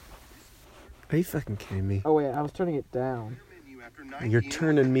Are you fucking kidding me? Oh, wait, I was turning it down. You're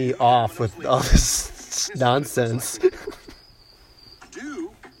turning me off with all this nonsense.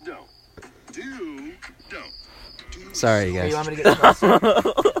 Sorry, Hey, guys. you want me to get closer?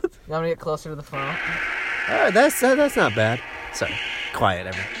 You want me to get closer to the phone? That's not bad. Sorry. Quiet,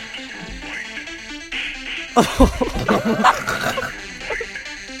 everyone.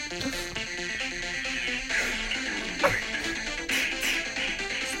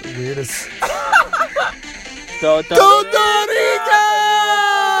 It's the weirdest. Dodorica!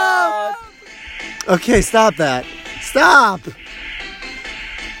 Okay, stop that. Stop!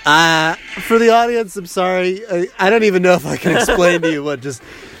 For the audience, I'm sorry. I don't even know if I can explain to you what just...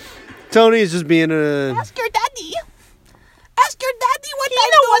 Tony is just being a... Ask your daddy. Ask your daddy what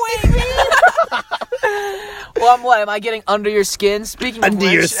I'm doing. Well, I'm what? Am I getting under your skin? Speaking of Under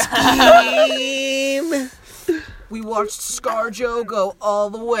which, your scheme. we watched ScarJo go all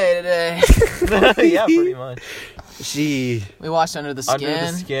the way today. Yeah, pretty much. She... We watched Under the Skin.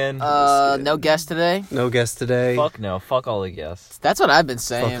 Under the Skin. No guest today. No guest today. Fuck no. Fuck all the guests. That's what I've been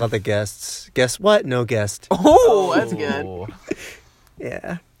saying. Fuck all the guests. Guess what? No guest. Oh, that's good. Ooh.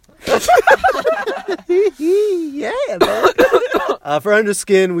 Yeah. Yeah, man. For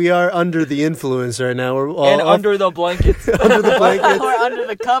Underskin, we are under the influence right now. We're all And under the blankets. under the blankets. We're under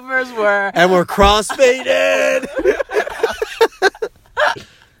the covers. And we're crossfaded.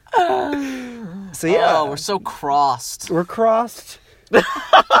 So yeah, Oh, we're so crossed. we're crossed.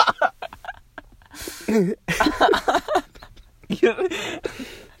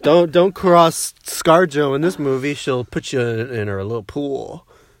 Don't cross ScarJo in this movie. She'll put you in her little pool.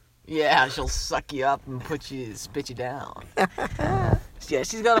 Yeah, she'll suck you up and spit you down. Yeah,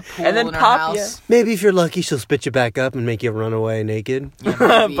 she's got a pool And then in her pop house. Maybe if you're lucky, she'll spit you back up and make you run away naked. Yeah,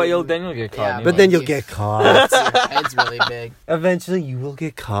 maybe. But then you'll get caught. Yeah, anyway. But then you'll you- get caught. Your head's really big. Eventually, you will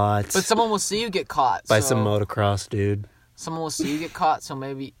get caught But someone will see you get caught. by so some motocross dude. Someone will see you get caught, so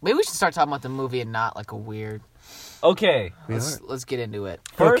maybe we should start talking about the movie and not like a weird. Okay. Let's get into it.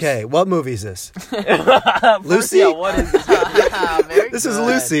 First- Okay, what movie is this? First, Lucy? yeah, what is this? Very This is good.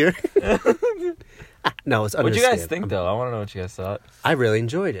 Lucy. No, it's What'd you guys Underskin. think, though? I want to know what you guys thought. I really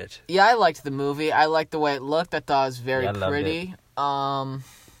enjoyed it. Yeah, I liked the movie. I liked the way it looked. I thought it was very Yeah, I loved pretty.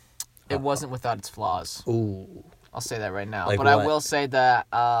 It wasn't without its flaws. Ooh. I'll say that right now. Like but I what? will say that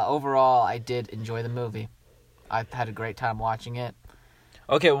overall, I did enjoy the movie. I had a great time watching it.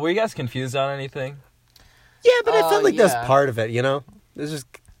 Okay, were you guys confused on anything? Yeah, but I felt like yeah. that's part of it, you know? This is...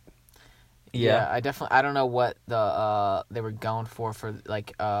 Yeah, I don't know what they were going for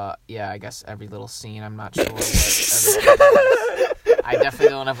like I guess every little scene. I'm not sure. I definitely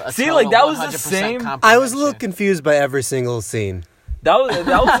don't have a See, total like, that was the 100% same- I was a little comprehension. confused by every single scene. That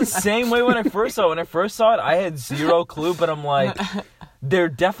was the same way when I first saw it. When I first saw it, I had zero clue, but I'm like, they're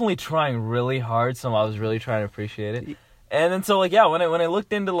definitely trying really hard, so I was really trying to appreciate it. And then so, like, yeah, when I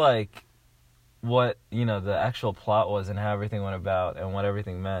looked into, like, what, you know, the actual plot was and how everything went about and what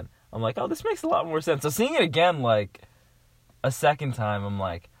everything meant, I'm like, oh, this makes a lot more sense. So seeing it again, like, a second time, I'm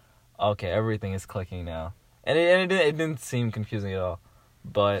like, okay, everything is clicking now. And it didn't seem confusing at all.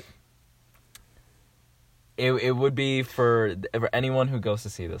 But it would be for anyone who goes to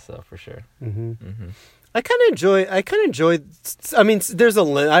see this, though, for sure. Mm-hmm. Mm-hmm. I kind of enjoy. I mean, there's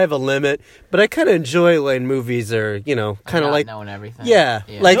I have a limit, but I kind of enjoy when movies are, you know, kind of Not like, knowing everything. yeah.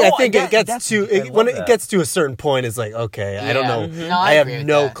 Like No, I think it gets that's- to I when love it that. gets to a certain point, it's like, okay, I don't Yeah. know, Mhm. No, I I have agree with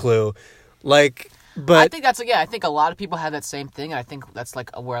no that. clue, like, I but think I think a lot of people have that same thing, and I think that's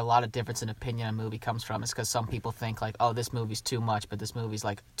like where a lot of difference in opinion on a movie comes from. Is because some people think like, oh, this movie's too much, but this movie's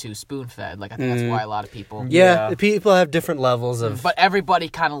like too spoon fed. Like I think that's why a lot of people. yeah, Yeah. the people have different levels of, But everybody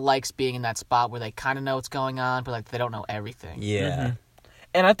kind of likes being in that spot where they kind of know what's going on, but like they don't know everything. yeah.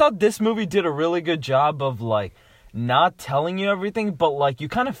 And I thought this movie did a really good job of, like, not telling you everything, but, like, you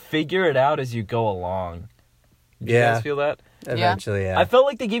kind of figure it out as you go along. Do you Yeah. guys feel that? Eventually, yeah. I felt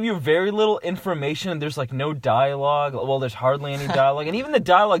like they gave you very little information, and there's, like, no dialogue. Well, there's hardly any dialogue. And even the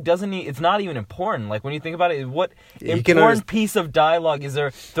dialogue it's not even important. Like, when you think about it, what You can important piece of dialogue is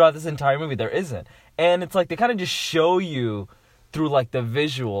there throughout this entire movie? There isn't. And it's like, they kind of just show you through, like, the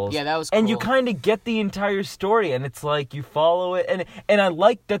visuals. Yeah, that was And you cool. kind of get the entire story, and it's like, you follow it. And I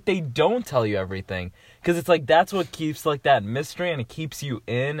like that they don't tell you everything. Because it's like, that's what keeps, like, that mystery, and it keeps you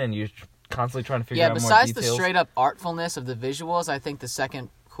in, and you're constantly trying to figure out more Besides details. the straight up artfulness of the visuals, I think the second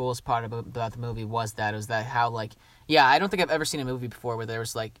coolest part about the movie was that how like I don't think I've ever seen a movie before where there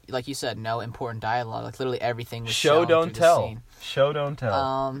was like you said, no important dialogue. Like literally everything was Show, shown don't through the tell. scene. Show, don't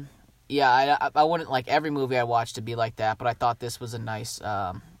tell. Yeah, I wouldn't like every movie I watched to be like that, but I thought this was a nice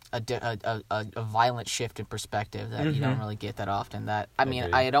a violent shift in perspective that you don't really get that often. That I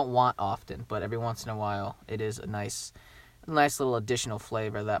mean, I don't want often, but every once in a while, it is a nice little additional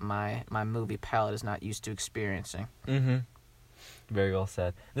flavor that my movie palate is not used to experiencing. Mm-hmm. Very well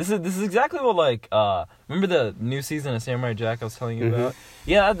said. This is exactly what, like, remember the new season of Samurai Jack I was telling you about?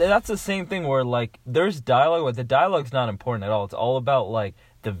 Yeah, that's the same thing where, like, there's dialogue, but the dialogue's not important at all. It's all about, like,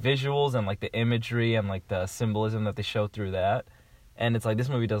 the visuals and, like, the imagery and, like, the symbolism that they show through that. And it's like, this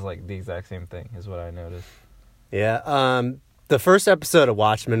movie does, like, the exact same thing, is what I noticed. Yeah, the first episode of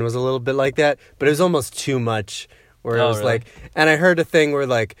Watchmen was a little bit like that, but it was almost too much, where it was really? like, and I heard a thing where,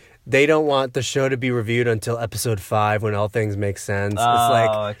 like, they don't want the show to be reviewed until episode 5 when all things make sense. It's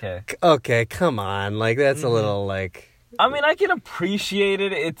like, okay, come on. Like, that's a little, like... I mean, I can appreciate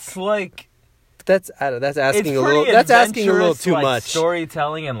it. It's like... That's asking a little... That's asking a little too like, much.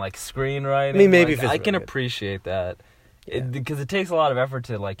 Storytelling and, like, screenwriting. I mean, maybe like, if it's I can really good. appreciate that. Because it takes a lot of effort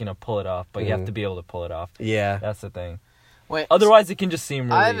to, like, you know, pull it off. But you have to be able to pull it off. Yeah. That's the thing. Wait, Otherwise, it can just seem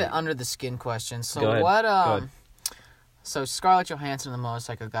really... I have an under the skin question. So Go ahead. what? Go ahead. So Scarlett Johansson and the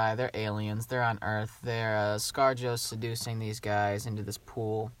motorcycle guy, they're aliens. They're on Earth. They're ScarJo's seducing these guys into this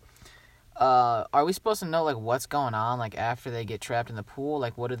pool. Are we supposed to know like what's going on? Like after they get trapped in the pool,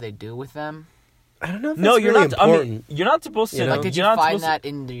 like what do they do with them? I don't know if No, that's you're really not. important. I mean, you're not supposed to. You know? Like did you you're not find supposed that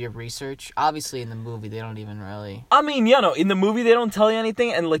in your research? Obviously, in the movie, they don't even really. I mean, yeah, no. In the movie, they don't tell you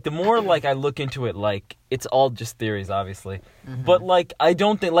anything, and like the more like I look into it, like it's all just theories, obviously. But like I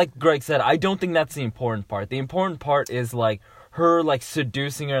don't think, like Greg said, I don't think that's the important part. The important part is like her like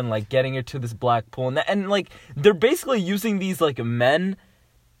seducing her and like getting her to this black pool, and like they're basically using these like men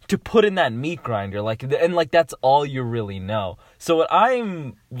to put in that meat grinder, like, and like that's all you really know. So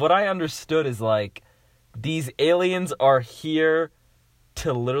what I understood is like these aliens are here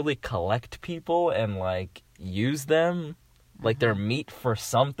to literally collect people and like use them like they're meat for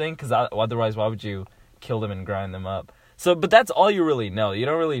something, because otherwise why would you kill them and grind them up? So but that's all you really know. You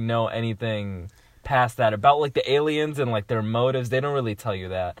don't really know anything past that about like the aliens and like their motives. They don't really tell you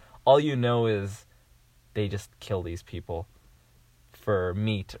that. All you know is they just kill these people for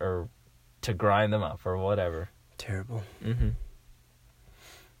meat or to grind them up or whatever. Terrible. Mm-hmm.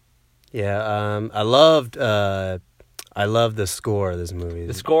 Yeah, I loved the score of this movie.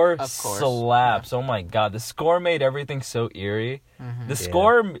 The score Of course. slaps. Oh my god, the score made everything so eerie. Mm-hmm. The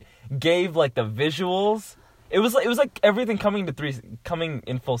score gave like the visuals. It was like everything coming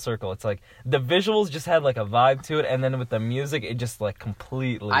in full circle. It's like the visuals just had like a vibe to it, and then with the music, it just like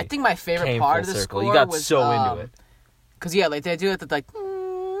completely. I think my favorite came part of full the circle. score You got was so into it. Cause yeah, like they do it like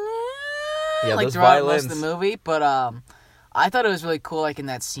Yeah, like those throughout most of the violins. movie. But I thought it was really cool, like in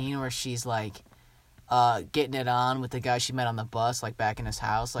that scene where she's like getting it on with the guy she met on the bus, like back in his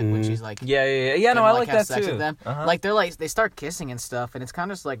house, like when she's like Yeah. No, gonna, I like have that sex too. with them. Uh-huh. Like they're like they start kissing and stuff, and it's kind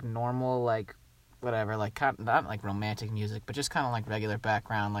of just like normal like whatever, like kind of, not like romantic music, but just kind of like regular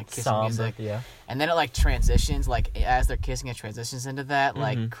background like kissing Somber, music. yeah. And then it like transitions, like as they're kissing, it transitions into that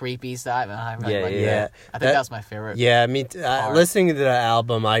like creepy side. And I really like yeah. that. I think that was my favorite. Yeah, I mean, part. listening to the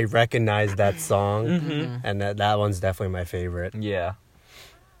album, I recognize that song, and that one's definitely my favorite. Yeah.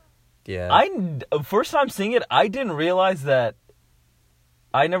 Yeah, First time seeing it, I didn't realize that.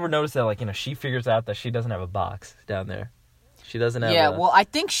 I never noticed that, like, you know, she figures out that she doesn't have a box down there. She doesn't have. Yeah, well, I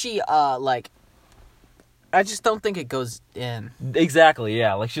think she like. I just don't think it goes in. Exactly,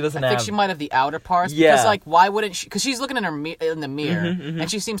 yeah. Like, she doesn't I have. think she might have the outer parts. Yeah. Because, like, why wouldn't she? Because she's looking in in the mirror,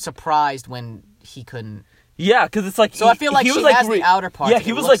 and she seems surprised when he couldn't. Yeah, because it's like. So I feel like he she was, like, has the outer parts. Yeah, and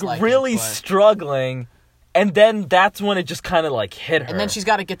he it was, looks like really it, but- struggling, and then that's when it just kind of, like, hit her. And then she's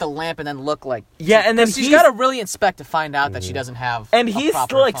got to get the lamp and then look like. Yeah, and then she's he's- got to really inspect to find out that she doesn't have. And a he's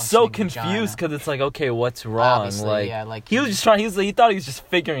proper like so functioning confused vagina. because it's like, okay, what's wrong? Obviously, like, yeah, like he was just trying. He thought he was just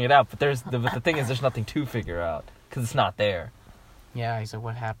figuring it out, but the thing is, there's nothing to figure out because it's not there. Yeah, he's like,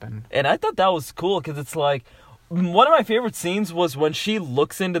 what happened? And I thought that was cool because it's like one of my favorite scenes was when she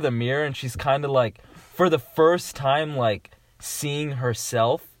looks into the mirror and she's kind of like for the first time like seeing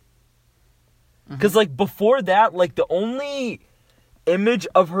herself. Because like before that, like the only image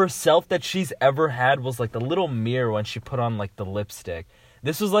of herself that she's ever had was like the little mirror when she put on like the lipstick.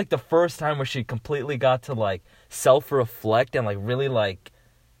 This was like the first time where she completely got to like self-reflect and like really like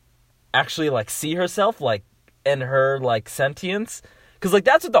actually like see herself like and her like sentience. Because like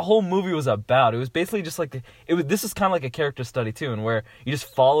that's what the whole movie was about. It was basically just like this is kind of like a character study too, and where you just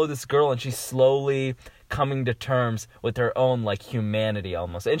follow this girl and she's slowly coming to terms with her own like humanity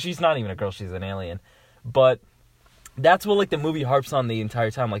almost. And she's not even a girl, she's an alien. But that's what like the movie harps on the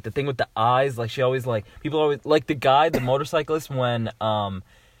entire time. Like the thing with the eyes, like she always like people always like the guy, the motorcyclist when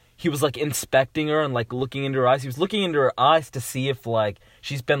he was like inspecting her and like looking into her eyes. He was looking into her eyes to see if like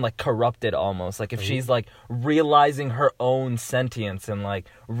she's been like corrupted almost, like if she's like realizing her own sentience and like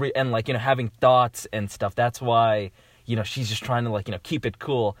having thoughts and stuff. That's why she's just trying to like keep it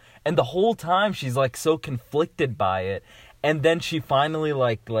cool. And the whole time she's like so conflicted by it. And then she finally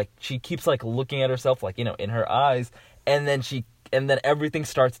like she keeps like looking at herself like in her eyes, and then everything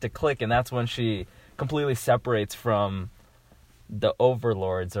starts to click, and that's when she completely separates from the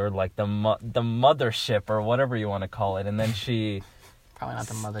overlords or like the mothership or whatever you want to call it. And then she probably not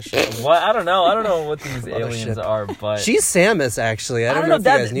the mothership. Well, I don't know what these aliens are, but she's Samus actually. I don't know if you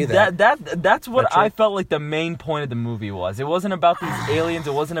guys knew that. That's what I felt like the main point of the movie was. It wasn't about these aliens.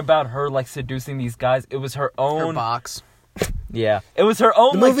 It wasn't about her like seducing these guys. It was her own her box. Yeah, it was her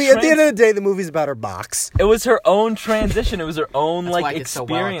own. The movie at the end of the day, the movie's about her box. It was her own transition. It was her own That's like why I get experiences. so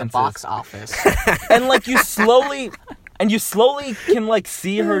well at the box office. And like you slowly can like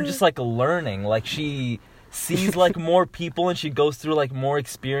see her just like learning. Like she sees like more people and she goes through like more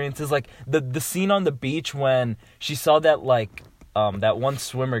experiences. Like the scene on the beach when she saw that like that one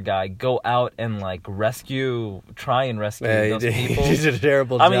swimmer guy go out and like try and rescue those people. He did a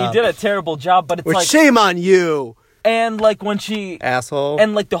terrible job. I mean, he did a terrible job, but it's like shame on you. And like when she asshole,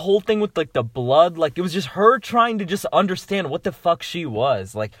 and like the whole thing with like the blood, like it was just her trying to just understand what the fuck she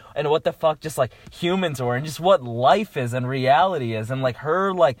was like, and what the fuck just like humans were, and just what life is and reality is, and like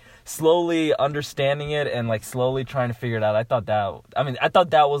her like slowly understanding it and like slowly trying to figure it out. I thought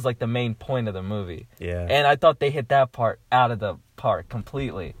that was like the main point of the movie. Yeah, and I thought they hit that part out of the park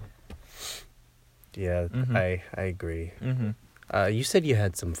completely. Yeah, I agree. You said you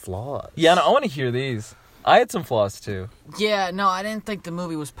had some flaws. Yeah, no, I want to hear these. I had some flaws too. Yeah, no, I didn't think the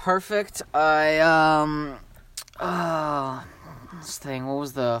movie was perfect. What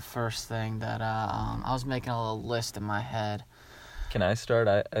was the first thing that I was making a little list in my head. Can I start?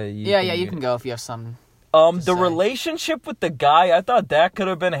 You can go if you have some. The relationship with the guy, I thought that could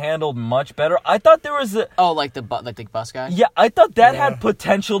have been handled much better. I thought there was the bus guy? Yeah, I thought that had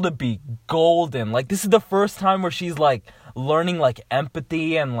potential to be golden. Like, this is the first time where she's, like, learning, like,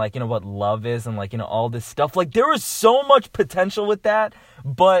 empathy and, like, what love is and, like, all this stuff. Like, there was so much potential with that,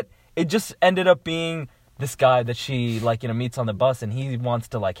 but it just ended up being this guy that she, like, meets on the bus, and he wants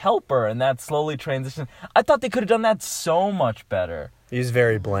to, like, help her, and that slowly transitions. I thought they could have done that so much better. He was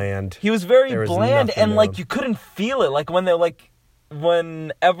very bland. He was very bland, and, like, you couldn't feel it. Like, when they're, like,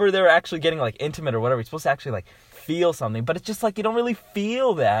 whenever they're actually getting, like, intimate or whatever, you're supposed to actually, like, feel something. But it's just, like, you don't really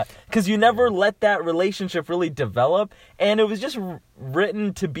feel that, because you never let that relationship really develop, and it was just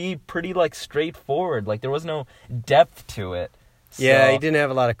written to be pretty, like, straightforward. Like, there was no depth to it. So, yeah, he didn't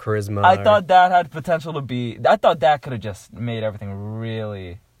have a lot of charisma. I thought that had potential to be... I thought that could have just made everything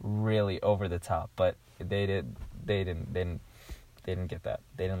really, really over the top, but they didn't get that.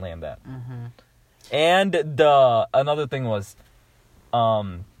 They didn't land that. Mm-hmm. And another thing was,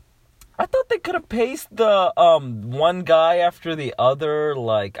 I thought they could have paced the one guy after the other.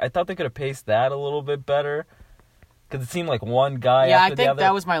 Like, I thought they could have paced that a little bit better. Because it seemed like one guy after the other. Yeah, I think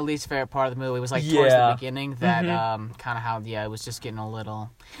that was my least favorite part of the movie. It was like towards the beginning that kind of how, it was just getting a little...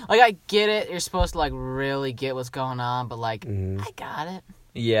 Like, I get it. You're supposed to, like, really get what's going on, but, like, I got it.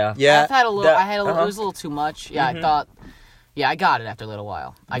 Yeah. Yeah. I had a little... It was a little too much. Yeah, I thought... Yeah, I got it after a little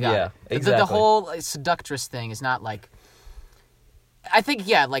while. I got it. Exactly. The whole seductress thing is not, like... I think,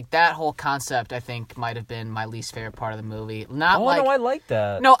 like, that whole concept, I think, might have been my least favorite part of the movie. No, I like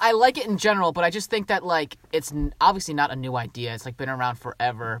that. No, I like it in general, but I just think that, like, it's obviously not a new idea. It's, like, been around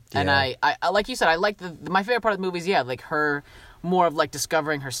forever. Yeah. And I like you said, I like my favorite part of the movie is, like, her more of, like,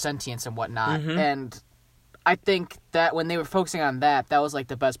 discovering her sentience and whatnot. Mm-hmm. And I think that when they were focusing on that was, like,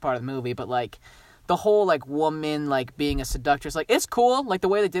 the best part of the movie. But, like... The whole, like, woman, like, being a seductress, like, it's cool. Like, the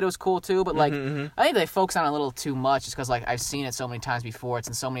way they did it was cool, too. But, like, I think they focus on it a little too much just because, like, I've seen it so many times before. It's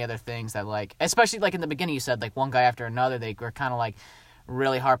in so many other things that, like, especially, like, in the beginning you said, like, one guy after another, they were kind of, like,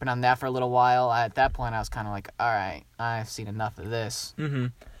 really harping on that for a little while. At that point, I was kind of like, all right, I've seen enough of this. Mm-hmm.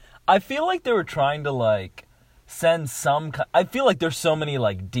 I feel like they were trying to, like, send some... I feel like there's so many,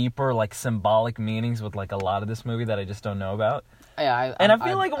 like, deeper, like, symbolic meanings with, like, a lot of this movie that I just don't know about. Yeah, I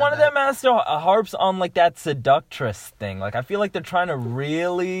feel like one of them has to harps on, like, that seductress thing. Like, I feel like they're trying to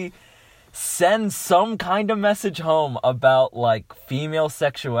really send some kind of message home about, like, female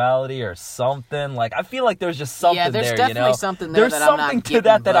sexuality or something. Like, I feel like there's just something there, definitely something there that I'm not getting. There's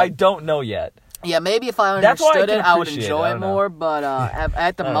something to that I don't know yet. Yeah, maybe if I understood it, I would enjoy it more. But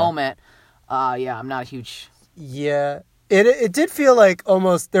at the moment, I'm not a huge... Yeah. It did feel like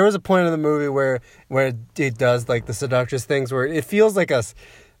almost there was a point in the movie where it does like the seductress things where it feels like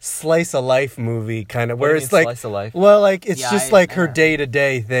slice of life movie kind of where it's like slice of life? Well, like it's just her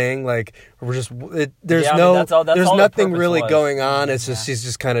day-to-day thing. Like we're just there's nothing really going on. It's just she's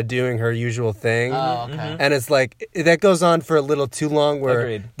just kind of doing her usual thing. Oh, okay. And it's like that goes on for a little too long where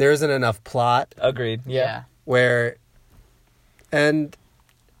Agreed. there isn't enough plot. Agreed. Yeah. Where and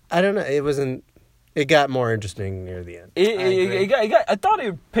I don't know, it got more interesting near the end. I thought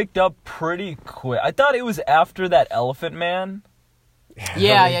it picked up pretty quick. I thought it was after that Elephant Man.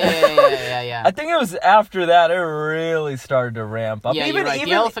 Yeah. I think it was after that it really started to ramp up. Yeah, you're right.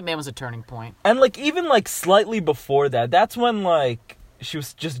 The Elephant Man was a turning point. And like even like slightly before that, that's when like she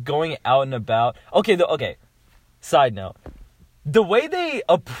was just going out and about. Okay. Side note, the way they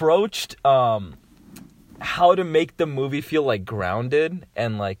approached how to make the movie feel like grounded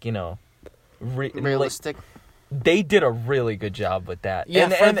and like realistic. Like, they did a really good job with that.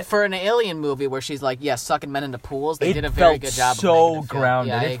 Yeah, for an alien movie where she's like, sucking men into pools, they did a very good job. So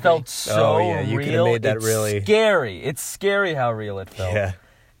grounded. Yeah, it felt so you real. Could have made that it's really scary. It's scary how real it felt. Yeah.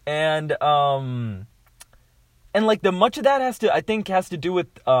 And like the much of that has to do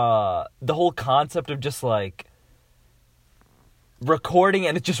with the whole concept of just like recording,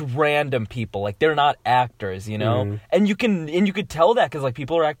 and it's just random people, like they're not actors, and you could tell that because like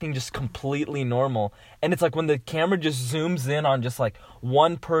people are acting just completely normal, and it's like when the camera just zooms in on just like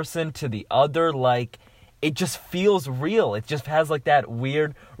one person to the other, like it just feels real. It just has like that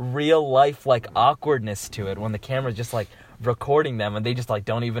weird real life like awkwardness to it when the camera's just like recording them and they just like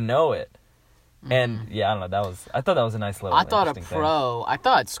don't even know it. And I don't know. I thought that was a nice little. I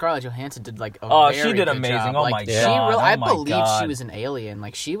thought Scarlett Johansson did like a very she did good amazing. Job. Oh like, my god! I believe she was an alien.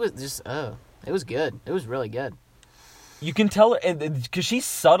 Like she was just it was good. It was really good. You can tell because she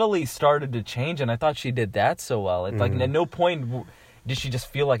subtly started to change, and I thought she did that so well. It's like at no point did she just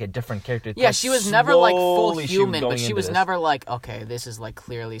feel like a different character. Yeah, she was never like full human, but she was never like, okay, this is like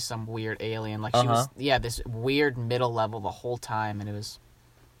clearly some weird alien. Like she was this weird middle level the whole time, and it was.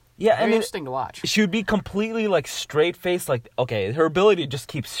 Yeah, very interesting to watch. She would be completely like straight faced, like okay, her ability to just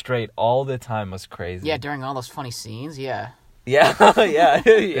keep straight all the time was crazy. Yeah, during all those funny scenes, yeah. Yeah.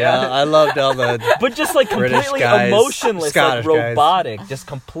 I loved all the but just like completely emotionless, Scottish like robotic, just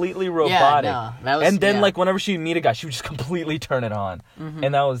completely robotic. Yeah, no, that was, and then like whenever she'd meet a guy, she would just completely turn it on,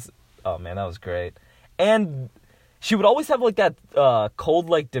 and that was that was great. And she would always have like that cold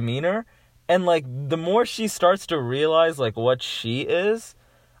like demeanor, and like the more she starts to realize like what she is,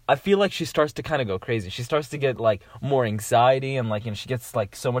 I feel like she starts to kind of go crazy. She starts to get like more anxiety and like she gets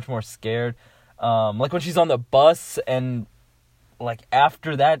like so much more scared. Like when she's on the bus and like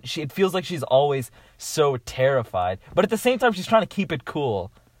after that, it feels like she's always so terrified. But at the same time, she's trying to keep it cool,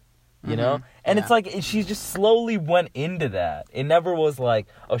 you know? And it's like she just slowly went into that. It never was like,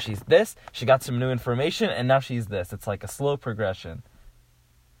 oh, she's this, she got some new information, and now she's this. It's like a slow progression.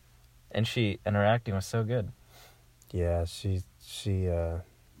 And her acting was so good. Yeah, she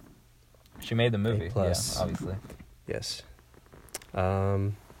made the movie. A+. Yeah, obviously. Yes.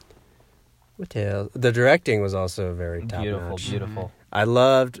 What else? The directing was also very top notch. Beautiful. I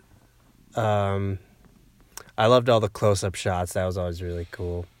loved all the close-up shots. That was always really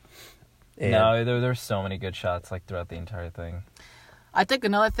cool. And there's so many good shots like throughout the entire thing. I think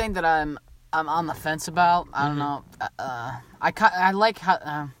another thing that I'm on the fence about. I don't know. I like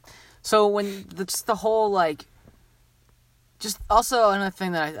how. So when just the whole like. Just also another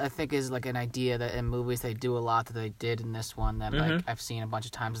thing that I think is like an idea that in movies they do a lot that they did in this one that like I've seen a bunch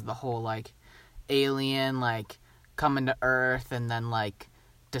of times, the whole like alien like coming to Earth and then like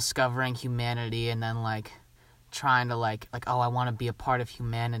discovering humanity and then like trying to like oh, I want to be a part of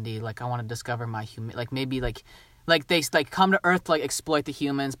humanity, like I want to discover my like maybe like they like come to Earth to like exploit the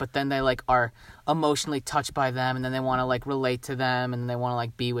humans, but then they like are emotionally touched by them and then they want to like relate to them and they want to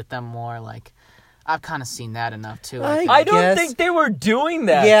like be with them more. Like I've kind of seen that enough too. I don't think they were doing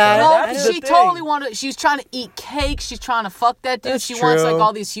that. Yeah, she totally wanted. She was trying to eat cake. She's trying to fuck that dude. She wants like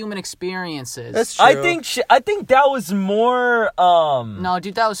all these human experiences. That's true. I think that was more. No,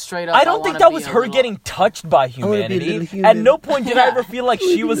 dude, that was straight up. I don't think that was her getting touched by humanity. At no point did I ever feel like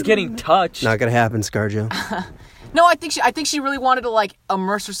she was getting touched. Not gonna happen, ScarJo. No, I think she really wanted to like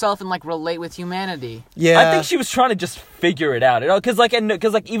immerse herself and like relate with humanity. Yeah, I think she was trying to just figure it out. Because like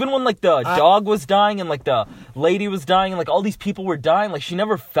even when like the dog was dying and like the lady was dying and like all these people were dying, like she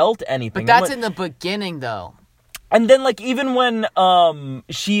never felt anything. But that's in the beginning, though. And then like even when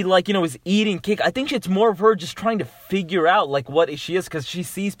she like was eating cake, I think it's more of her just trying to figure out like what she is, because she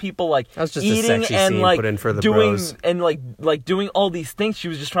sees people like just eating a sexy and scene like put in for the doing bros. And like doing all these things. She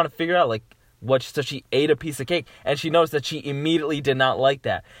was just trying to figure out like. So she ate a piece of cake, and she noticed that she immediately did not like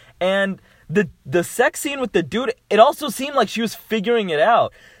that. And the sex scene with the dude, it also seemed like she was figuring it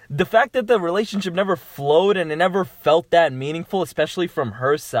out. The fact that the relationship never flowed and it never felt that meaningful, especially from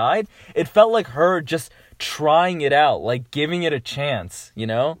her side, it felt like her just trying it out, like giving it a chance, you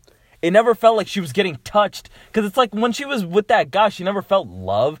know? It never felt like she was getting touched. Because it's like when she was with that guy, she never felt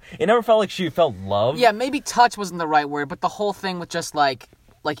love. It never felt like she felt love. Yeah, maybe touch wasn't the right word, but the whole thing with just like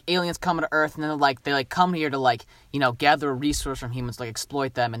aliens coming to Earth and then they come here to like, you know, gather a resource from humans, like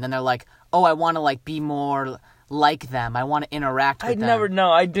exploit them. And then they're like, oh, I want to like be more like them. I want to interact with them.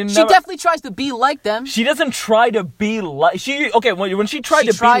 I didn't. She definitely tries to be like them. She doesn't try to be like when she tried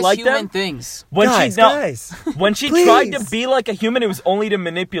to be like human them. Things. Guys, when she tried to be like a human, it was only to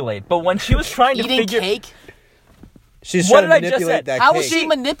manipulate. But when she was trying to eating cake. She's trying to manipulate that cake. How was she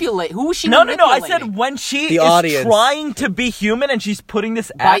manipulate? Who was she No. manipulating? I said when she the is audience. trying to be human and she's putting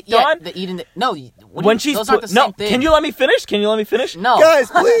this act on. Those aren't the same thing. Can you let me finish? No. Guys,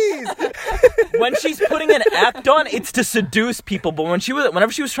 please. When she's putting an act on, it's to seduce people. But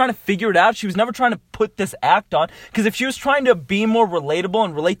whenever she was trying to figure it out, she was never trying to put this act on. Because if she was trying to be more relatable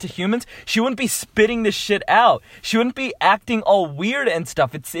and relate to humans, she wouldn't be spitting this shit out. She wouldn't be acting all weird and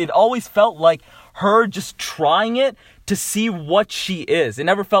stuff. It always felt like her just trying it to see what she is. It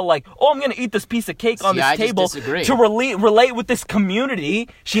never felt like, oh, I'm going to eat this piece of cake on this table to relate with this community.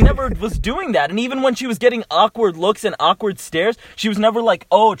 She never was doing that. And even when she was getting awkward looks and awkward stares, she was never like,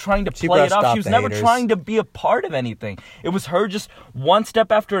 oh, trying to play it off. She was never trying to be a part of anything. It was her just one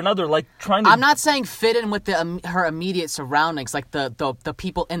step after another, like trying to... I'm not saying fit in with her immediate surroundings, like the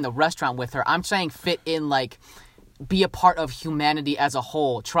people in the restaurant with her. I'm saying fit in like... be a part of humanity as a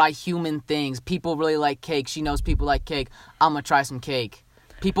whole. Try human things. People really like cake. She knows people like cake. I'm going to try some cake.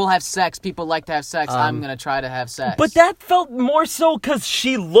 People have sex. People like to have sex. I'm going to try to have sex. But that felt more so because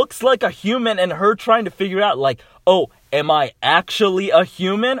she looks like a human and her trying to figure out like, oh, am I actually a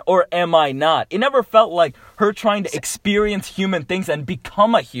human or am I not? It never felt like her trying to experience human things and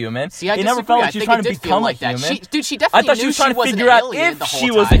become a human. See, I it never felt like she was trying to become a human. She definitely I thought she was trying to figure out if she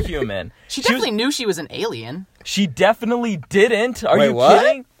was a human. She definitely knew she was an alien. She definitely didn't. Are you what?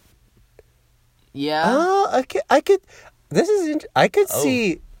 kidding? Yeah. Oh, I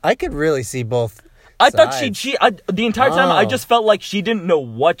could really see both. I thought the entire time I just felt like she didn't know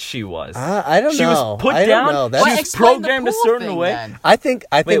what she was. I don't know. She was put down. She was programmed a certain way. Then. I think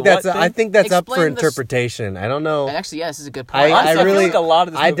that's up for interpretation. I don't know. Actually, yeah, this is a good point. I feel like a lot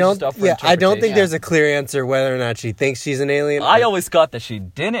of this movie stuff for interpretation. I don't think there's a clear answer whether or not she thinks she's an alien. I always thought that she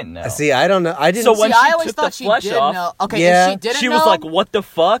didn't know. See, I don't know. I didn't. So when I she always took thought the she flesh did off, know. Okay, yeah, if she didn't she know, was like, "What the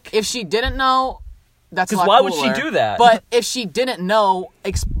fuck?" If she didn't know, that's a lot why cooler. would she do that? But if she didn't know,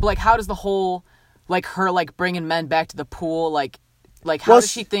 like, how does the whole, like, her like bringing men back to the pool, like how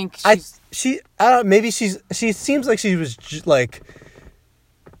does she think she's? Maybe she seems like she was like,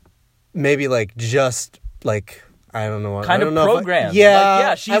 maybe like just like. I don't know. Kind of programmed.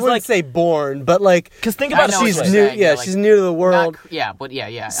 She's I wouldn't say born, but like... Because think about it. She's new. Yeah, she's new to the world. Yeah.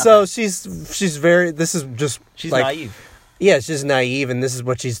 So okay. she's very... This is just... She's naive. Yeah, she's naive, and this is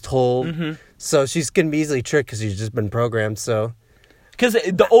what she's told. Mm-hmm. So she's going to be easily tricked because she's just been programmed, so... Because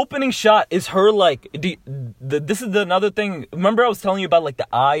the opening shot is her, like... this is another thing. Remember I was telling you about, like, the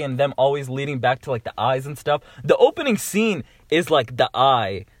eye and them always leading back to, like, the eyes and stuff? The opening scene is, like, the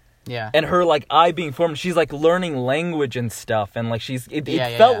eye... Yeah. And her, like, eye being formed. She's, like, learning language and stuff. And, like,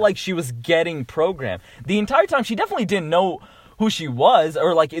 it felt like she was getting programmed. The entire time, she definitely didn't know who she was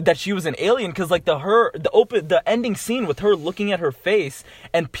or, like, that she was an alien. Because, like, the ending scene with her looking at her face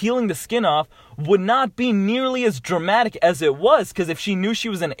and peeling the skin off would not be nearly as dramatic as it was. Because if she knew she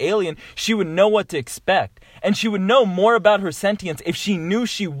was an alien, she would know what to expect. And she would know more about her sentience if she knew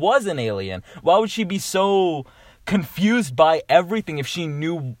she was an alien. Why would she be so confused by everything if she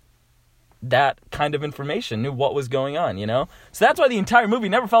knew that kind of information, knew what was going on, you know? So that's why the entire movie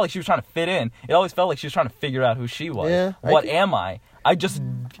never felt like she was trying to fit in. It always felt like she was trying to figure out who she was. Yeah, what am I? I just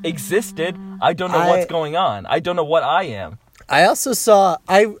existed. I don't know what's going on. I don't know what I am. I also saw...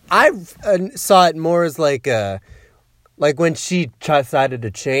 I saw it more as like when she decided to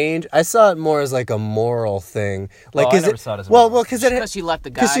change, I saw it more as like a moral thing. Like, I never saw it as a moral thing. Because she let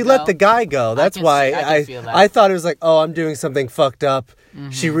the guy go. Because she let the guy go. That's why I thought it was like, oh, I'm doing something fucked up.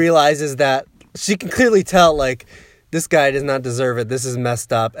 Mm-hmm. She realizes that she can clearly tell, like, this guy does not deserve it. This is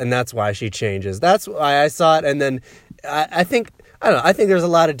messed up, and that's why she changes. That's why I saw it, and then I think there's a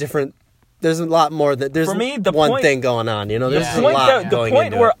lot of different. There's a lot more that there's one thing going on. You know, there's a lot going into it. The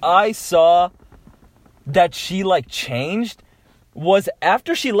point where I saw that she like changed was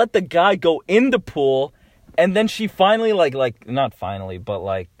after she let the guy go in the pool, and then she finally like not finally, but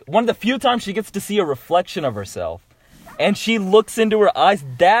like one of the few times she gets to see a reflection of herself. and she looks into her eyes.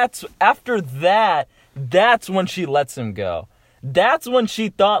 That's when she lets him go. That's when she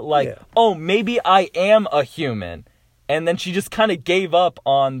thought oh, maybe I am a human. And then she just kind of gave up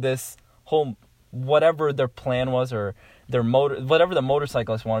on this whole, whatever their plan was, or whatever the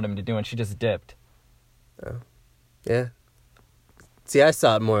motorcyclist wanted him to do, and she just dipped. Oh. Yeah. See, I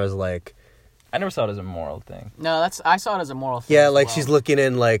saw it more as like... I never saw it as a moral thing. No, I saw it as a moral thing. Yeah, like she's looking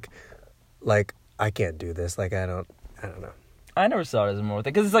in like, I can't do this. Like, I don't know. I never saw it as a moral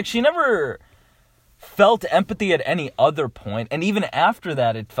thing. Because it's like she never felt empathy at any other point. And even after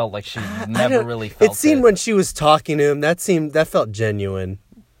that, it felt like she never really felt it. It seemed when she was talking to him, that felt genuine.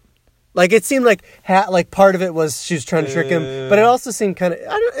 Like, it seemed like part of it was she was trying to trick him, but it also seemed kind of...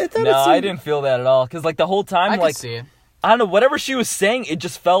 I didn't feel that at all. Because, like, the whole time, I could see it. I don't know, whatever she was saying, it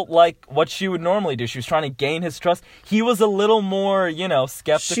just felt like what she would normally do. She was trying to gain his trust. He was a little more,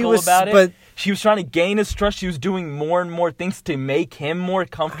 skeptical about it. But she was trying to gain his trust. She was doing more and more things to make him more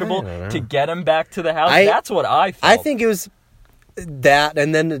comfortable, to get him back to the house. That's what I felt. I think it was that,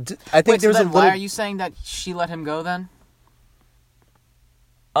 and then I think there was a little... Why are you saying that she let him go then?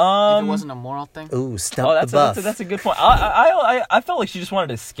 If it wasn't a moral thing? Ooh, stump the buff. That's a good point. I felt like she just wanted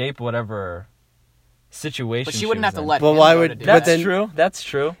to escape whatever situation. But she wouldn't have to let him go to do that. That's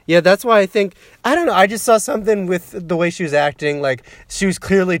true. Yeah, that's why I think... I don't know. I just saw something with the way she was acting. Like, she was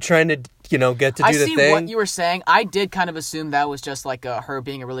clearly trying to, get to do the thing. I see what you were saying. I did kind of assume that was just like her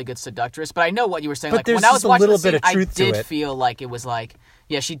being a really good seductress. But I know what you were saying. But like, there's when I was watching a little bit of truth to it. I did feel like it was like...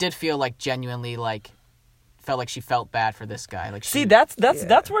 Yeah, she did feel like genuinely like... Felt like she felt bad for this guy. Like, that's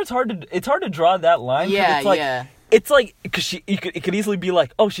where it's hard to draw that line. It's like because it could easily be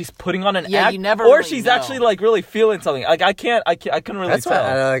like, oh, she's putting on an act, you never or really she's know. actually like really feeling something. Like I couldn't really that's tell.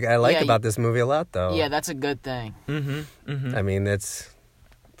 What I like about this movie a lot, though. Yeah, that's a good thing. Mm-hmm. I mean, it's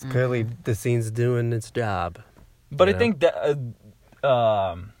clearly the scene's doing its job. But I think that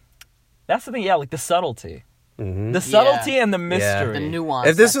that's the thing. Yeah, like the subtlety. Mm-hmm. The subtlety and the mystery. The nuance.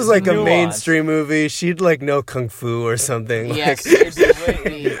 If this was like a mainstream movie, she'd like know Kung Fu or something. Yes,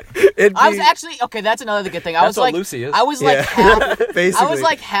 I was actually... Okay, that's another good thing. That's what Lucy is. I was like half... Basically. I was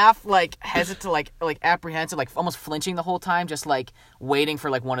like half like hesitant, like apprehensive, like almost flinching the whole time, just like waiting for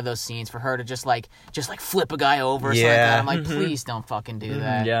like one of those scenes for her to just like flip a guy over or something like that. I'm like, please don't fucking do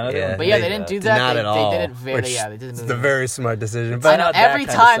that. But yeah, they didn't do that. Not at all. They did it very... they did it's a very smart decision. But But every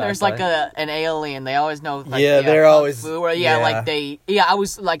time there's like an alien, they always know... Like, they're always... I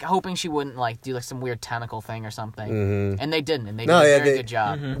was like hoping she wouldn't like do like some weird tentacle thing or something, and they didn't, and they did a very good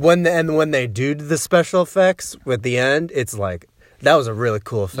job. When they do the special effects at the end, it's like that was a really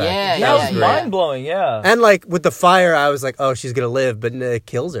cool effect. That was mind blowing. Yeah, and like with the fire, I was like, oh, she's gonna live, but it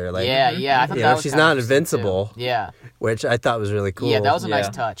kills her. Like, I thought that was she's not invincible. Too. Which I thought was really cool. Yeah, that was a nice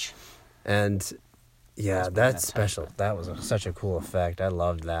touch. And that's special. That was such a cool effect. I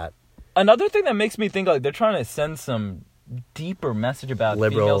loved that. Another thing that makes me think like they're trying to send some deeper message about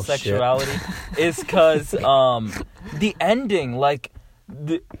liberal female sexuality is because the ending, like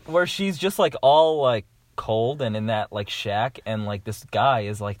where she's just like all like cold and in that like shack, and like this guy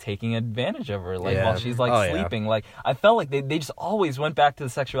is like taking advantage of her like while she's like sleeping. Like I felt like they just always went back to the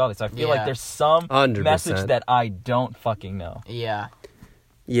sexuality. So I feel like there's some 100%. message that I don't fucking know. Yeah,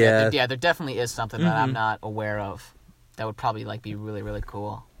 there definitely is something that I'm not aware of. That would probably like be really, really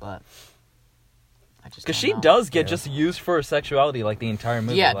cool, but I just because she does get just used for her sexuality like the entire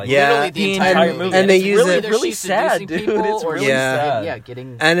movie. Literally the entire movie, and they use it really sad, dude. It's really sad.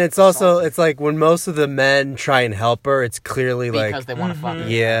 Getting and it's also it's like when most of the men try and help her, it's clearly like because they want to fuck her.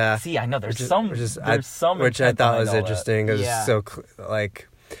 Yeah. See, I know there's which some which I thought was interesting. It was so like,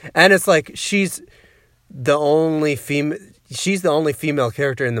 and it's like she's the only female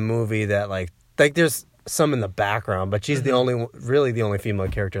character in the movie that like there's some in the background, but she's the only female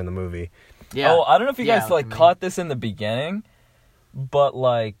character in the movie. Yeah. Oh, I don't know if you guys caught this in the beginning, but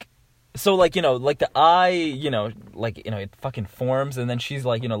like, so like like the eye, it fucking forms, and then she's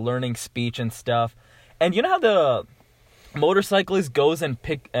like learning speech and stuff, and you know how the motorcyclist goes and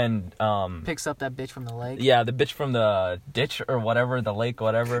picks up that bitch from the lake. Yeah, the bitch from the ditch or whatever, the lake,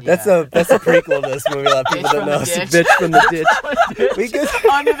 whatever. That's a prequel to this movie. A lot of people don't know. Bitch from the ditch.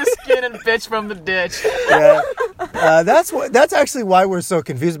 Under the skin and bitch from the ditch. Yeah, that's actually why we're so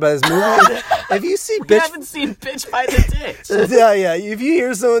confused by this movie. If you see bitch, you haven't seen bitch by the ditch. Yeah. If you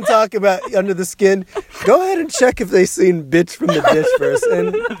hear someone talk about under the skin, go ahead and check if they've seen bitch from the ditch first.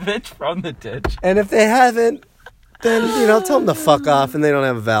 And bitch from the ditch. And if they haven't, then tell them to fuck off, and they don't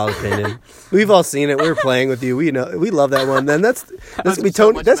have a valid opinion. We've all seen it. We were playing with you. We know we love that one. Then that's gonna be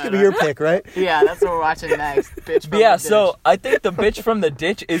Tony. That's gonna be your pick, right? Yeah, that's what we're watching next. Bitch from Yeah, the ditch. so I think the bitch from the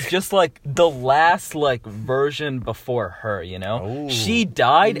ditch is just like the last like version before her, Ooh. She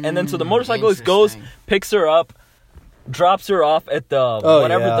died, and then so the motorcyclist goes, Interesting. picks her up, drops her off at the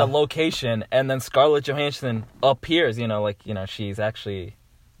yeah. the location, and then Scarlett Johansson appears, she's actually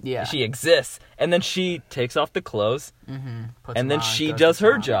Yeah. she exists, and then she takes off the clothes, Puts and them then on, she goes does to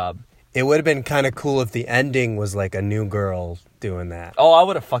her prom. job. It would have been kind of cool if the ending was like a new girl doing that. Oh, I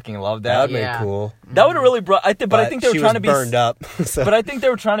would have fucking loved That that. would have Yeah. been cool. That would have really brought. I think they were she trying was to be burned up. So. But I think they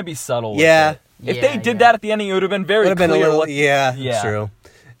were trying to be subtle. With Yeah. it. If Yeah, they did yeah. that at the ending, it would have been very Would have been clear. a little, what, yeah, true.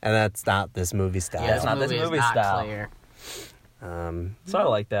 And that's not this movie style. Yeah, it's not this movie is movie not style. clear. So I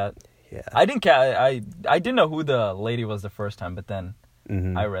like that. Yeah. I didn't. I didn't know who the lady was the first time, but then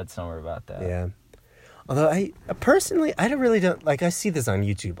I read somewhere about that. Yeah. Although I personally, really don't like. I see this on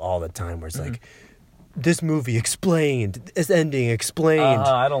YouTube all the time, where it's like, this movie explained, this ending explained.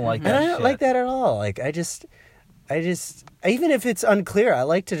 I don't like that. And I don't shit. like that at all. Like I just, even if it's unclear, I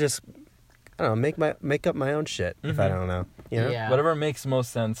like to just, I don't know, make up my own shit if I don't know. Yeah. Whatever makes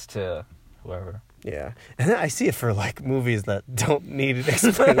most sense to whoever. Yeah. And then I see it for like movies that don't need it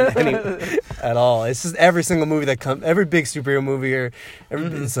explained at all. It's just every single movie that comes, every big superhero movie or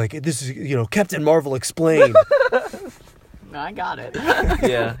it's like, this is, Captain Marvel explained. No, I got it.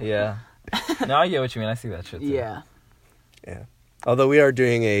 Yeah. No, I get what you mean. I see that shit too. Yeah. Yeah. Although we are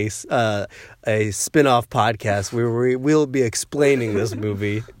doing a spin-off podcast where we'll be explaining this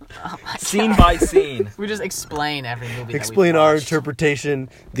movie. Scene by scene. We just explain every movie. Explain that our we've watched. interpretation,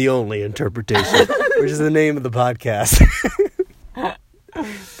 the only interpretation, which is the name of the podcast.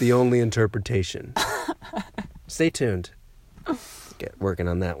 The only interpretation. Stay tuned. Get working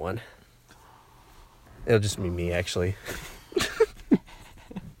on that one. It'll just be me, actually.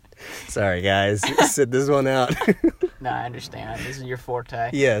 Sorry, guys. Sit this one out. No, I understand. This is your forte.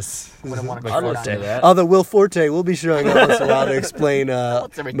 Yes. This Wouldn't is wanna my quote forte. on you. that. Although Will Forte will be showing up once in a while to explain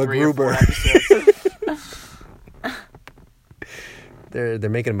Once every 3 or 4 MacGruber. episodes. They're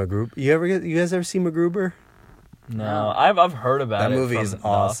making a MacGruber. You guys ever seen MacGruber? No, I've heard about That it. movie from is The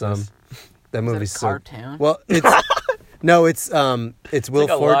awesome. Office. That movie's a so. cartoon? Well, it's no, it's Will It's like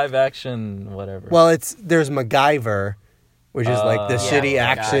a Forte. live action whatever. Well, there's MacGyver, which is like the Yeah, shitty MacGyver,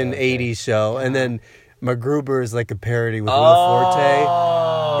 action okay. 80s show, and then MacGruber is like a parody with Will Oh.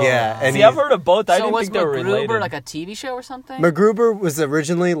 Forte. Yeah, and See, I've heard of both. I So didn't was think they were related. MacGruber like a TV show or something? MacGruber was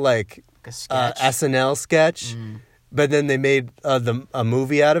originally like Like a sketch? SNL sketch, but then they made a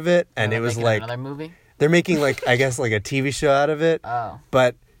movie out of it, and They're it was making like another movie. they're making like I guess like a TV show out of it. Oh.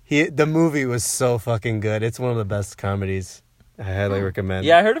 But the movie was so fucking good. It's one of the best comedies. I highly recommend.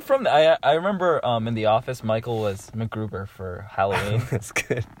 Yeah, I heard it from. I remember in The Office, Michael was MacGruber for Halloween. That's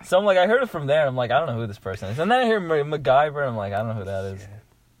good. So I'm like, I heard it from there. I'm like, I don't know who this person is. And then I hear MacGyver, and I'm like, I don't know who that is.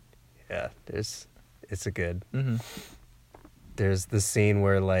 Yeah, it's a good. Mm-hmm. There's the scene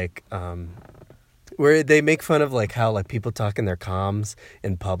where like where they make fun of like how like people talk in their comms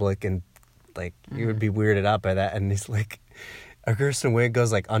in public, and like you would be weirded out by that, and he's like, Kirsten Wiig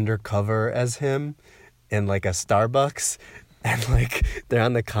goes like undercover as him in like a Starbucks. And, like, they're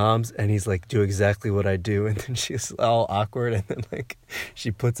on the comms, and he's like, do exactly what I do. And then she's all awkward, and then, like, she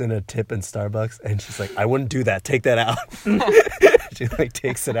puts in a tip in Starbucks, and she's like, I wouldn't do that. Take that out. She, like,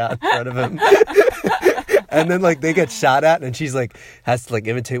 takes it out in front of him. And then, like, they get shot at, and she's, like, has to, like,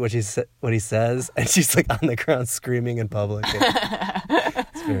 imitate what he says. And she's, like, on the ground screaming in public.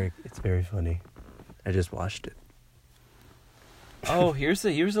 It's very funny. I just watched it. Oh, here's a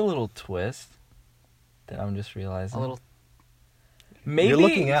little twist that I'm just realizing. A little. Maybe You're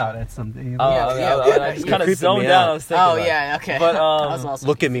looking out at something. Oh, Yeah, I just You're kind of creeping zoned me out. out. I was thinking. Oh about it. yeah, okay. But I was also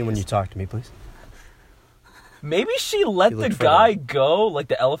Look at me when you talk to me, please. maybe she let You the look guy further. go, like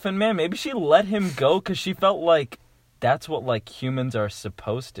the Elephant Man. Maybe she let him go because she felt like that's what like humans are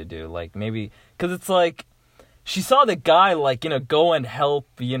supposed to do. Like maybe because it's like she saw the guy like go and help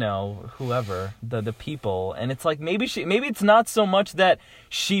whoever the people, and it's like maybe it's not so much that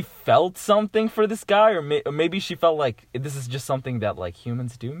she felt something for this guy, or maybe she felt like this is just something that like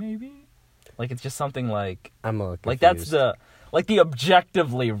humans do. Maybe like it's just something like I'm a little like that's confused. the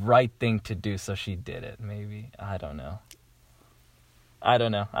objectively right thing to do, so she did it. Maybe I don't know. I'm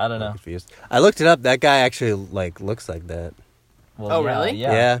confused. I looked it up. That guy actually like looks like that. Well, Oh, yeah, really?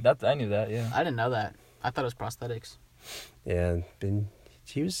 Yeah, Yeah. I knew that. Yeah. I didn't know that. I thought it was prosthetics. Yeah,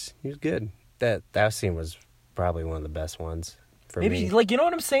 he was good. That scene was probably one of the best ones for Maybe me. like you know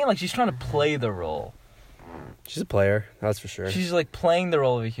what I'm saying? Like she's trying to play the role. She's a player, that's for sure. She's like playing the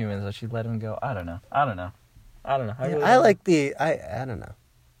role of a human, so she let him go. I don't know. I don't know. I really don't like the I don't know.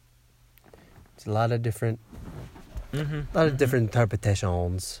 It's a lot of different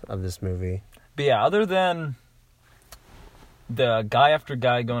interpretations of this movie. But yeah, other than the guy after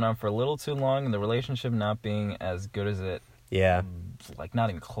guy going on for a little too long and the relationship not being as good as it, like not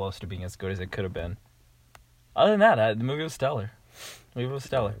even close to being as good as it could have been. Other than that, the movie was stellar.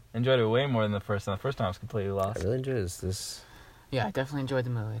 Enjoyed it way more than the first time. The first time I was completely lost. I really enjoyed this. Yeah, I definitely enjoyed the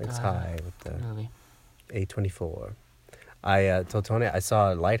movie. It's high with the movie. A24. I told Tony I saw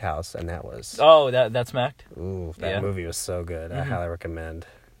Lighthouse, and that was... Oh, that smacked? Ooh, that movie was so good. I highly recommend.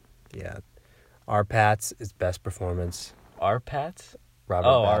 Yeah. R. Pat's, his best performance. R. Pat's?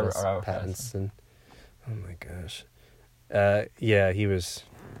 Robert Pattinson. Oh my gosh. Yeah, he was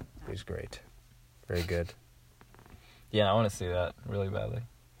great. Very good. Yeah, I want to see that really badly.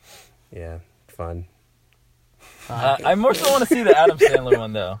 Yeah, fun. I more so want to see the Adam Sandler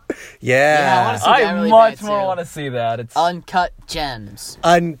one, though. Yeah. I want to see that really much bad, more too. want to see that. It's Uncut Gems.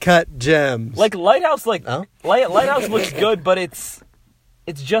 Uncut Gems. like Lighthouse. Oh? Lighthouse looks good, but it's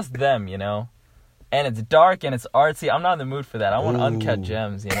just them, you know. And it's dark and it's artsy. I'm not in the mood for that. I want Uncut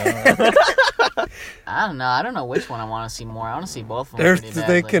Gems, you know. I don't know. I don't know which one I want to see more. I want to see both of them.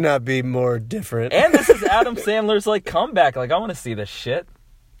 They cannot be more different. And this is Adam Sandler's like comeback. Like I want to see this shit.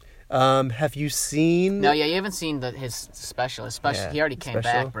 Have you seen? No, yeah, you haven't seen his special. Yeah, he already came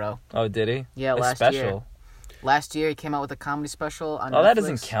special? back, bro. Oh, did he? Yeah, His last special. year. Last year he came out with a comedy special on Oh, Netflix. that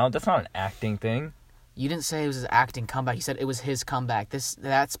doesn't count. That's not an acting thing. You didn't say it was his acting comeback. You said it was his comeback.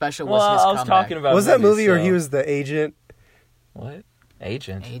 That special was Well, his I was comeback. talking about. Was that movie so... where he was the agent? What?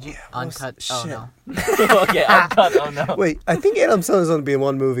 Agent? Uncut. Oh, shit. no. Okay, Uncut. Oh no. Wait, I think Adam Sandler's only been in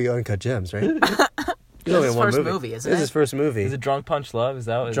one movie, Uncut Gems, right? He's only his in one first movie, isn't This it? is his first movie. Is it Drunk Punch Love? Is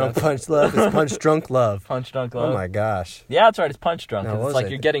that what? Drunk Punch Love? It's Punch Drunk Love. Punch Drunk Love. Oh my gosh. Yeah, that's right. It's Punch Drunk. No, 'cause what it's was like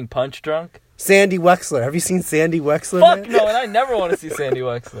it? you're getting punch drunk. Sandy Wexler. Have you seen Sandy Wexler? Fuck man? no, and I never want to see Sandy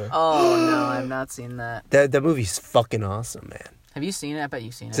Wexler. Oh, no, I've not seen that. That movie's fucking awesome, man. Have you seen it? I bet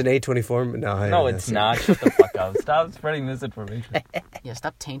you've seen It's it. an A24. No, I No, haven't it's seen not. Shut the fuck up. Stop spreading misinformation. Yeah,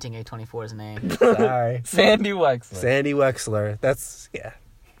 stop tainting A24's name. it. Sorry. Sandy Wexler. Sandy Wexler. That's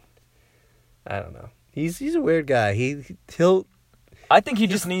I don't know. He's a weird guy. He'll. I think he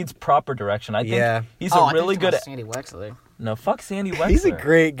just needs proper direction. I think Yeah. he's Oh, a I really think good. it's Sandy Wexler. No, fuck Sandy Wexler. He's a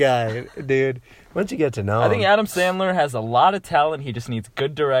great guy, dude. Once you get to know him. I think Adam Sandler has a lot of talent. He just needs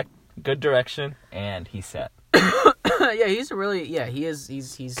good direction, and he's set. Yeah, he's a really he is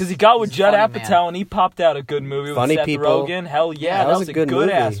he's Because he got with he's a Judd funny Apatow man. and he popped out a good movie Funny with Seth People. Rogen. Hell yeah, Yeah, that was a good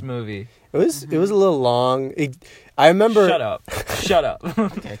movie. ass movie. It was a little long. I remember. Shut up. Shut up.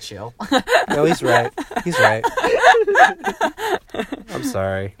 Okay, chill. No, he's right. He's right. I'm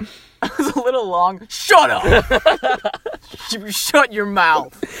sorry. It was a little long. Shut up. Shut your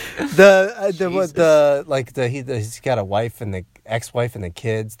mouth. He's got a wife and the ex-wife and the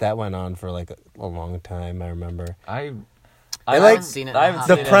kids. That went on for like a long time. I remember. I like seen it. I haven't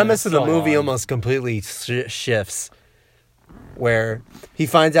The seen it premise in of the so movie long. almost completely shifts, where he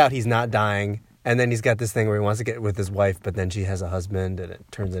finds out he's not dying, and then he's got this thing where he wants to get with his wife, but then she has a husband, and it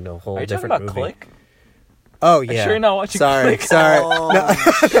turns into a whole Are you talking different about movie. Click? Oh Are yeah. you sure you're not watching Sorry, Click? sorry. Oh.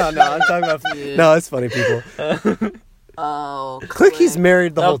 No, I'm talking about. Dude. No, it's funny people. Oh, Click, he's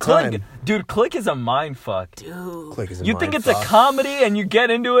married the No, whole Click, time. dude, Click is a mind fuck. Dude. Click is a You think mind it's fuck. a comedy and you get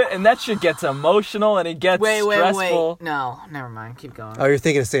into it and that shit gets emotional and it gets stressful. No, never mind. Keep going. Oh, you're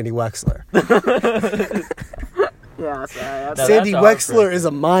thinking of Sandy Wexler. Yeah, sorry. No, Sandy that's a Wexler heartbreak. is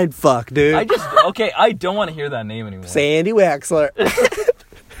a mind fuck, dude. I don't want to hear that name anymore. Sandy Wexler.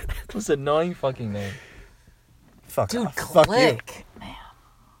 It's an annoying fucking name. Fuck Dude, off. Fuck you. Click. Man,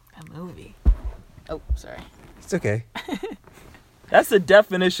 that movie. Oh, sorry. It's okay. That's the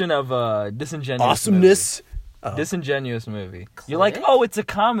definition of disingenuous Awesomeness. movie. Disingenuous movie. You're like, Click? oh, it's a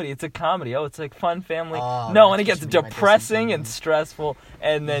comedy. It's a comedy. Oh, it's like fun family. Oh, No, that's and it gets what you mean by depressing and disingenuous. stressful,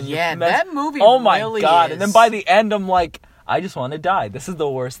 and then Yeah, you that movie Oh my really god! is. And then by the end, I'm like, I just want to die. This is the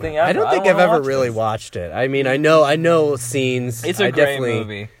worst thing ever. I don't think I've ever really watched it. I mean, I know scenes. It's a I great definitely-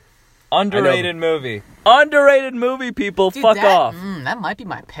 movie. Underrated movie. Underrated movie. People, Dude, fuck that, off. That might be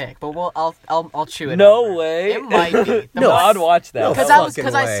my pick, but I'll chew it. No over. way. It might be. No, I'd watch that. No, Because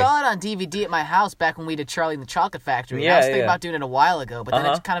fucking I way. saw it on DVD at my house back when we did Charlie and the Chocolate Factory. Yeah, I was thinking yeah. about doing it a while ago, but then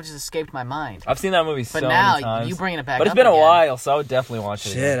Uh-huh. it kind of just escaped my mind. I've seen that movie so But now many times. you bringing it back But it's up been a again. while, so I would definitely watch it.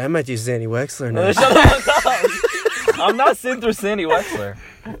 Shit, again. I might do Sandy Wexler now. Shut the fuck up. I'm not sitting through Sandy Wexler.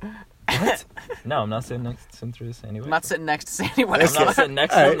 What? No, I'm not sitting through Sandy Wexler. I'm not sitting next to Sandy I'm Wexler. not sitting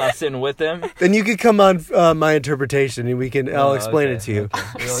next to him. I'm not sitting with him. Then you could come on my interpretation, and I'll Oh, explain okay, it to you.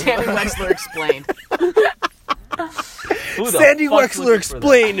 okay. Really? Sandy Wexler explained. Who the Sandy fuck's Wexler looking for that?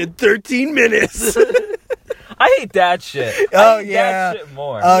 explained in 13 minutes. I hate that shit. Oh, I hate yeah. that shit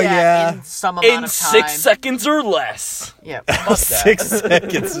more. Oh, yeah. In some amount In of time. 6 seconds or less. Yeah. 6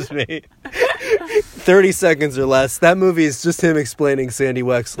 seconds is me. 30 seconds or less. That movie is just him explaining Sandy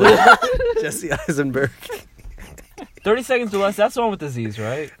Wexler. Jesse Eisenberg. 30 seconds or less. That's the one with Aziz,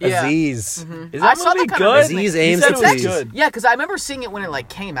 right? Yeah. Aziz. Is I that saw movie that kind of good? remake. Aziz He aims said to it was please. good. Yeah, because I remember seeing it when it like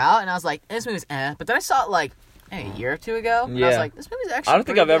came out, and I was like, "This movie's eh." But then I saw it like a year or two ago, and I was Yeah. like, "This movie's actually." I don't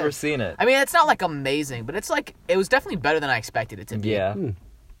think pretty I've good. ever seen it. I mean, it's not like amazing, but it's like it was definitely better than I expected it to be. Yeah.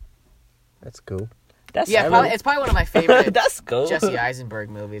 That's cool. That's Yeah, it's probably one of my favorite That's cool. Jesse Eisenberg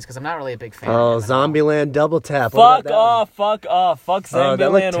movies because I'm not really a big fan. Oh, of him at all. Zombieland Double Tap. What Fuck about that one? off, fuck off, fuck Oh,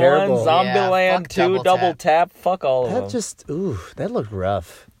 that looked Zombieland 1, terrible. Yeah, Zombieland fuck 2, Double Double Tap, fuck all of That them. just, that looked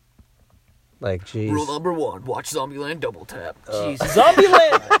rough. Like, jeez. Rule number 1: watch Zombieland Double Tap. Jesus.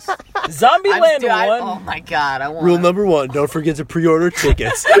 Zombieland, Zombieland 1. Oh my god, I want. Rule number 1, don't forget to pre-order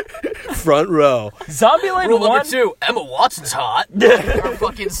tickets. Front row. Zombieland Rule 1. number 2: Emma Watson's hot. Or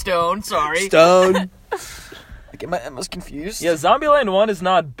fucking Stone. Sorry. Stone. Get my Emma's confused. Yeah, Zombieland 1 is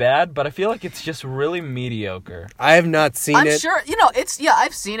not bad, but I feel like it's just really mediocre. I have not seen I'm it. sure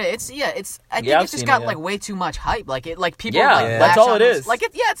I've seen it. I think I've it's just seen got it, like yeah. way too much hype. Like people Yeah, like that's latch all on it this- is. Like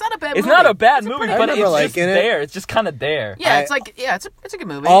it's not a bad movie. It's not a bad It's movie, pretty but good it's remember just liking it. there. It's just kind of there. Yeah, I- it's like it's a good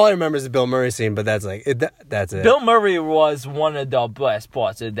movie. All I remember is the Bill Murray scene, but that's like, that's it. Bill Murray was one of the best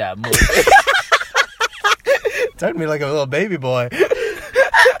parts of that movie. Talk to me like a little baby boy.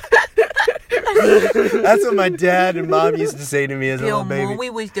 That's what my dad and mom used to say to me as a little baby. Murray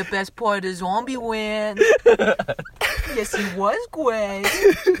was the best part of Zombieland. Yes, he was great.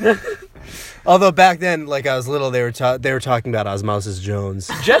 Although back then, like I was little, they were talking about Osmosis Jones.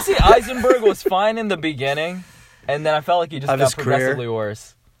 Jesse Eisenberg was fine in the beginning, and then I felt like he just Of got his career? progressively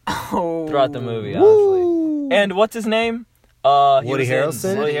worse Oh. throughout the movie, honestly. And what's his name? He Woody was in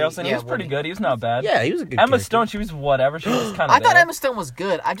Harrelson? Woody Harrelson. He Yeah, was pretty Woody. good. He was not bad. Yeah, he was a good Emma character. Stone, she was whatever. She was kind of I thought Emma Stone was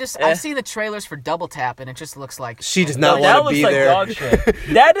good. I've seen the trailers for Double Tap, and it just looks like She does not that want to looks be like there. dog shit.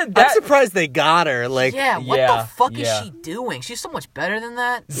 That I'm surprised they got her. Like, Yeah, what Yeah, the fuck yeah. is she doing? She's so much better than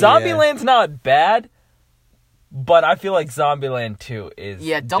that. Zombieland's not bad, but I feel like Zombieland 2 is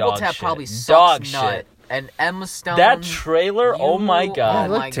Yeah, Double dog Tap shit. probably sucks dog nut. shit. And Emma Stone. That trailer, oh my you- god. It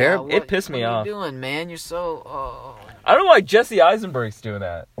looked my God, terrible. what- It pissed me what off. are you doing, man? You're so. I don't know why Jesse Eisenberg's doing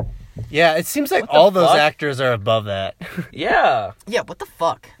that. yeah, it seems like What the all those fuck? actors are above that. Yeah. Yeah, what the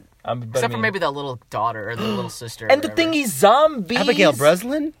fuck? Except for maybe the little daughter or the little sister. And the thing is, zombies. Abigail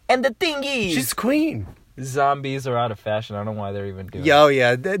Breslin? And the thing is, She's queen. zombies are out of fashion. I don't know why they're even doing Yeah, oh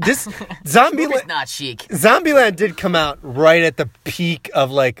yeah. This Movie's Zombieland, not chic. Zombieland did come out right at the peak of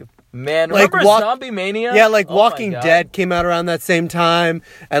like, Man, like remember Zombie Mania? yeah, like Oh my Walking God. Dead came out around that same time,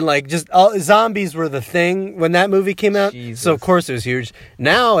 and like just all, zombies were the thing when that movie came out. Jesus. So of course it was huge.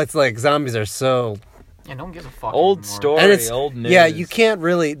 Now it's like zombies are so, Yeah, no one gives a fuck. Old anymore. story, and it's old news. yeah, you can't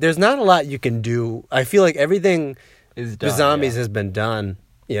really. There's not a lot you can do. I feel like everything Is with done, zombies yeah. has been done.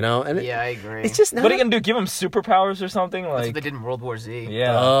 You know, and Yeah, I agree. it's just not. What are you gonna do? Give them superpowers or something? That's what Like, they did in World War Z.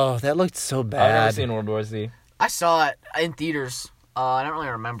 yeah. Oh, that looked so I've bad. never seen World War Z. I saw it in theaters. I don't really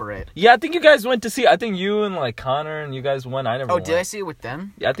remember it. Yeah, I think you guys went to see. I think you and like Connor and you guys went. I never. Oh, went. did I see it with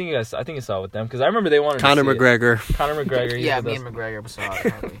them? Yeah, I think you saw it with them because I remember they wanted Conor to see McGregor. It. Conor McGregor. he's Yeah, with me us. and McGregor saw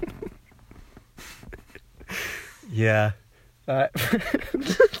it. Probably. Yeah.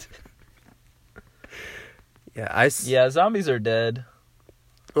 Yeah, Yeah, zombies are dead.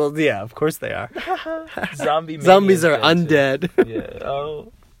 Well, yeah, of course they are. Zombie. Mania Zombies is are dead, too. undead. Yeah.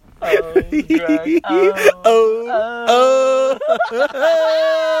 Oh. Oh. Drag. Oh.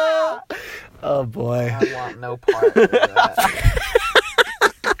 Oh boy. I want no part of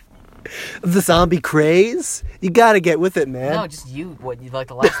that. The zombie craze? You gotta get with it, man. No, just you. What you like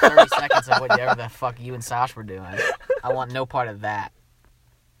the last 30 seconds of whatever the fuck you and Sash were doing. I want no part of that.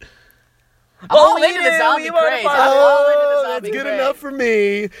 I'm all we into the do, zombie we want a craze. part I'm of all into the Oh, zombie that's good craze. enough for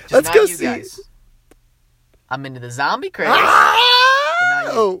me. Just Let's not go you see. guys. I'm into the zombie craze. Ah! But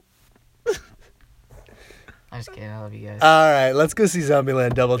not you. Oh. I'm just kidding. I love you guys. All right, let's go see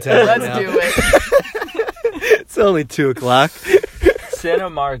Zombieland Double Tap. Let's now. do it. It's only 2:00.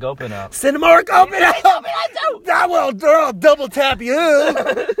 Cinemark, open up. Cinemark, open up! I'll double tap you.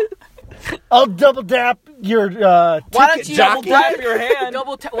 I'll double tap your Why don't ticket you jockey. double tap your hand.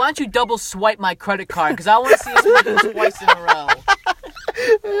 Why don't you double swipe my credit card? Because I want to see this movie twice in a row.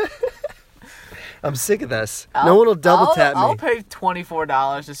 I'm sick of this. No one will double tap me. I'll pay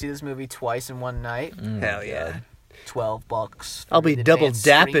 $24 to see this movie twice in one night. Hell yeah. $12. I'll be double advanced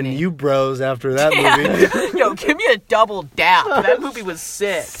dapping streaming. you bros after that movie. Yo, give me a double dap. That movie was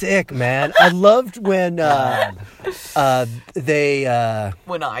sick. Sick, man. I loved when they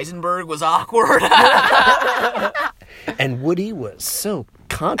When Eisenberg was awkward. and Woody was so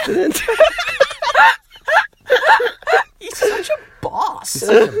confident. He's such a boss.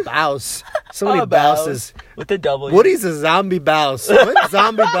 Such a bouse. So many bouses. with the W. Woody's a zombie bouse. When's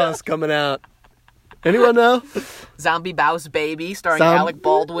Zombie Bouse coming out? Anyone know? Zombie Bouse Baby, starring Zom- Alec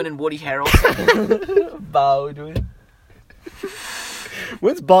Baldwin and Woody Harrelson. Baldwin.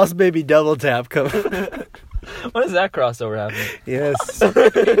 When's Boss Baby Double Tap coming? When is that crossover happening? Yes.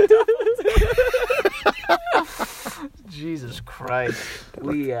 Jesus Christ.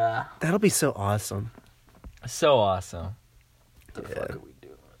 That'll be so awesome. So awesome. The fuck are we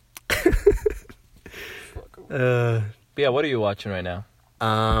doing? Uh, But yeah, what are you watching right now?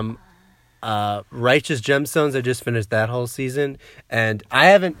 Righteous Gemstones. I just finished that whole season, and I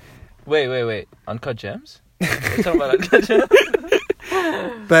haven't. Wait. Uncut Gems? We're talking about Uncut Gems?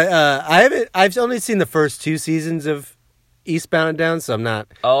 But I haven't. I've only seen the first 2 seasons of Eastbound and Down, so I'm not.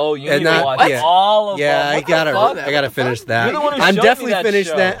 Oh, you And need to not- watch yeah. all of Yeah, them. I What the gotta. fuck? I gotta finish that. You're the one who I'm showed me definitely that finished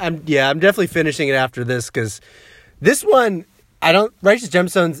show. that. I'm definitely finishing it after this because this one. I don't. Righteous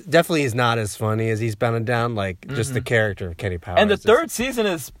Gemstones definitely is not as funny as Eastbound and Down. Like just the character of Kenny Powers. And the is- third season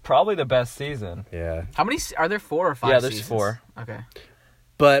is probably the best season. Yeah. How many are there? 4 or 5? Yeah, there's seasons? 4. Okay.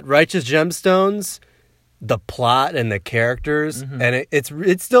 But Righteous Gemstones, the plot and the characters, and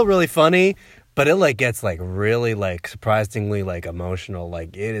it's still really funny, but it like gets like really like surprisingly like emotional.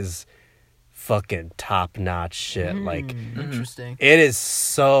 Like it is fucking top notch shit. Like Interesting. it is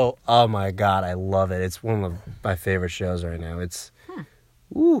so. Oh my god, I love it. It's one of my favorite shows right now. It's.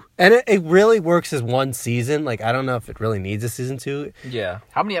 Ooh. And it really works as one season. Like I don't know if it really needs a season 2. Yeah.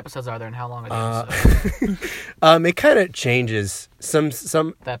 How many episodes are there, and how long are the episodes? It kind of changes. Some.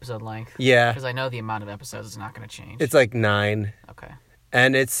 The episode length. Yeah. Because I know the amount of episodes is not going to change. It's like 9. Okay.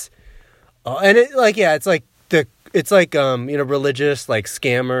 And it's like religious like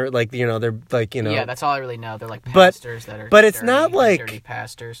scammer, like they're like Yeah, that's all I really know. They're like But- pastors that are. but it's dirty, not like- dirty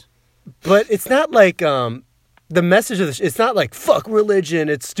pastors. but it's not like the message of it's not like fuck religion,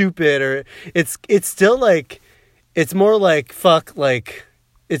 it's stupid, or it's still like it's more like fuck, like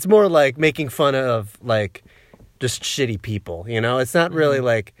it's more like making fun of like just shitty people, it's not really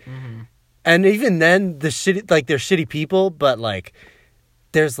like and even then the shitty, like they're shitty people, but like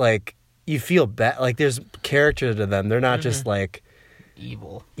there's like you feel bad, like there's character to them. They're not just like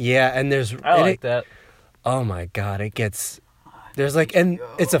Evil. yeah, and there's I like that. oh my god, it gets there's like, and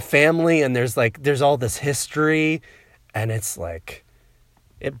it's a family, and there's all this history, and it's like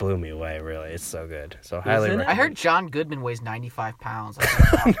it blew me away, really. It's so good. So highly Isn't it? I recommend. heard John Goodman weighs 95 pounds.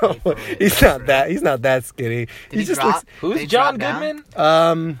 No, He's not that skinny. Did He he just drop? looks Who's They John dropped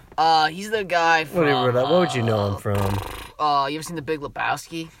down? Goodman? He's the guy from. what would you know him from? You ever seen The Big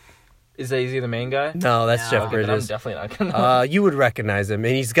Lebowski? Is he the main guy? No, that's No. Jeff Okay, then I'm Bridges. definitely not gonna. You would recognize him,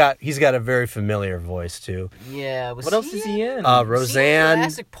 and he's got a very familiar voice too. Yeah. What else is he in? Roseanne. Was he in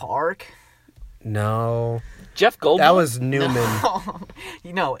Jurassic Park? No, Jeff Goldblum. that was Newman.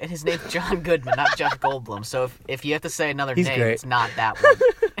 No. And his name's John Goodman, not Jeff Goldblum. So if you have to say another He's name, great. it's not that one.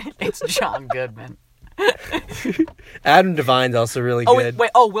 It's John Goodman. Adam Devine's also really Oh good. wait.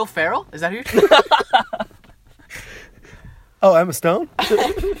 Oh, Will Ferrell? Is that who you're? Oh, Emma Stone.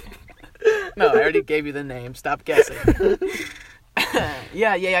 No, I already gave you the name. Stop guessing.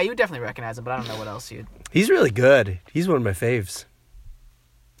 Yeah. You would definitely recognize him, but I don't know what else you'd. He's really good. He's one of my faves.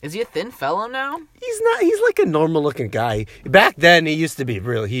 Is he a thin fellow now? He's not. He's like a normal looking guy. Back then, he used to be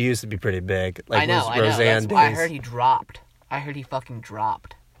pretty big. Like I know. Roseanne That's why I days. heard he dropped. I heard he fucking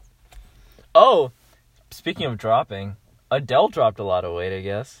dropped. Oh, speaking of dropping, Adele dropped a lot of weight, I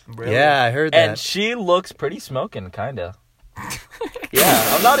guess. Really? Yeah, I heard that. And she looks pretty smoking, kinda.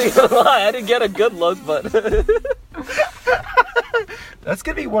 Yeah, I'm not even gonna lie. I didn't get a good look, but That's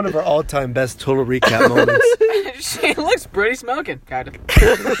gonna be one of our all-time best total recap moments. She looks pretty smoking, kind of.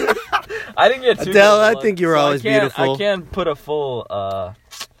 I didn't get too Adele, good of a I look, think you were so always beautiful. I can't put a full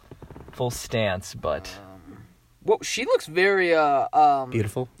stance, but Well, she looks very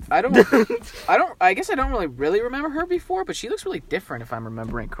Beautiful. I guess I don't really remember her before, but she looks really different if I'm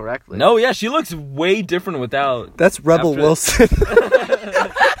remembering correctly. no, yeah, she looks way different without. That's Rebel After- Wilson.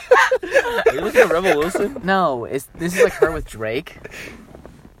 Are you looking at Rebel Wilson? No, this is like her with Drake.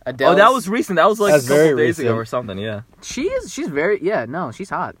 Adele. Oh, that was recent. That was like That's a couple very days ago recent. or something. Yeah. she's very she's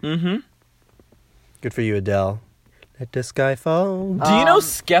hot. Mm-hmm. Good for you, Adele. Let the sky fall. Do you know I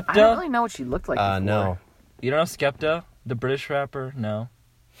Skepta? don't really know what she looked like before. No. You don't know Skepta, the British rapper? No.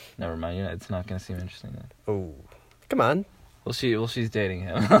 Never mind. Yeah, it's not gonna seem interesting then. Oh, Come on. Well, she's dating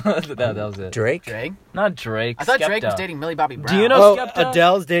him. that was it. Drake? Drake? Not Drake. I thought Skepta. Drake was dating Millie Bobby Brown. Do you know Oh, Skepta?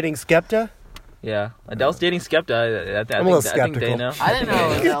 Adele's dating Skepta? Yeah, Adele's dating Skepta. I'm a little I think they skeptical. know. I didn't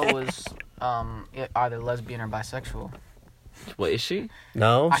know Adele was either lesbian or bisexual. What is she?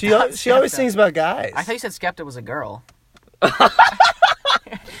 No, I she thought she always Skepta- sings about guys. I thought you said Skepta was a girl.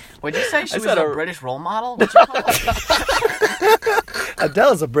 Would you say she was said a a- British role model? What'd you call it?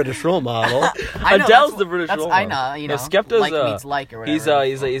 Adele's a British role model. I know, Adele's that's- the British that's- role I model. know, you No, know. Skepta's like means like or whatever.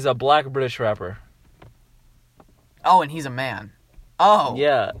 he's a black British rapper. Oh, and he's a man. Oh,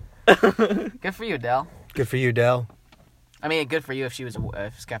 Yeah. good for you, Adele. Good for you, Del. I mean, good for you if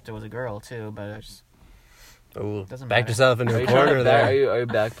Skepta was a girl too, but it's Ooh, Doesn't backed matter. yourself into Are a you trying corner to there. Are you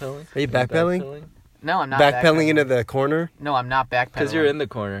backpedaling? Are you backpedaling? no, I'm not Backpedaling into the corner? No, I'm not backpedaling. Because you're in the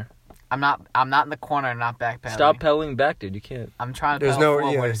corner. I'm not in the corner. I'm not backpedaling. Stop pedaling back, dude. You can't. I'm trying to There's pedal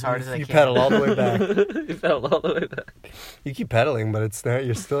no forward as hard as I you can. pedal all the way back. You pedal all the way back. You keep pedaling, but it's not.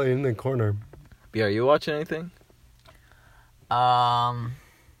 You're still in the corner. Yeah, are you watching anything?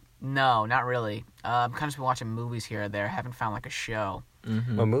 No, not really. I've kind of been watching movies here or there. I haven't found like a show.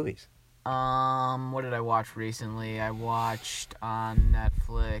 Mm-hmm. What movies? What did I watch recently? I watched on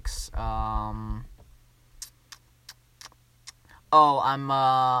Netflix.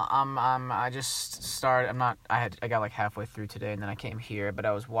 I just started. I got like halfway through today, and then I came here. But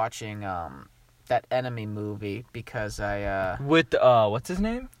I was watching that Enemy movie because I With what's his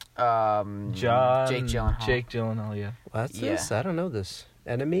name? John Jake Gyllenhaal. Jake Gyllenhaal. Yeah. What's Yeah. this? I don't know this.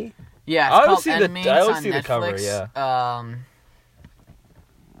 Enemy? Yeah, it's I always called see the- Enemy. I It's always on see the cover, Netflix.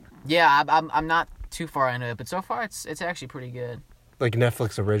 Yeah, I'm not too far into it, but so far it's actually pretty good. Like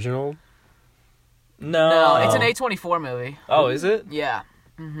Netflix original? No, it's an A24 movie. Oh, is it? Yeah.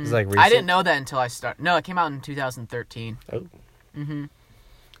 It's like recent. I didn't know that until I started. No, it came out in 2013. Oh. Mm-hmm.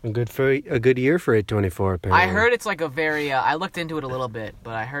 A good year for A24 apparently. I heard it's like a very. I looked into it a little bit,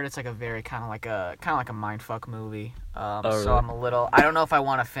 but I heard it's like a very kind of like a mindfuck movie. So really? I'm a little. I don't know if I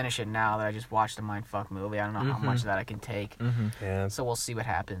want to finish it now that I just watched a mindfuck movie. I don't know how much of that I can take. Mm-hmm. Yeah. So we'll see what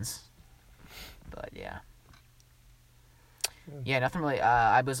happens. But yeah. Yeah, nothing really.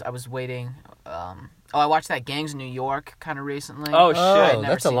 I was waiting. I watched that Gangs of New York kind of recently. Oh, shit. I'd never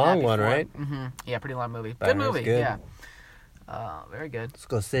that's a seen that long one, before. right? Mm-hmm. Yeah, pretty long movie. That Good was movie. good. Yeah. Very good.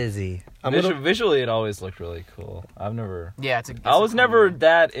 Scorsese. Visually, it always looked really cool. Yeah, it's I was never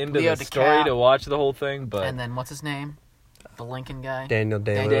that into Leo the story DiCap. to watch the whole thing, but And then what's his name? The Lincoln guy. Daniel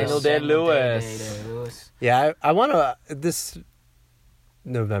Day-Lewis. Daniel Day-Lewis. Day-Lewis. Yeah, I want to this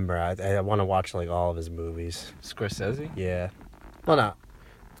November. I want to watch like all of his movies. Scorsese? Yeah. Well, not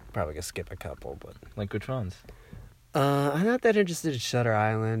probably gonna skip a couple, but Like which ones? I'm not that interested in Shutter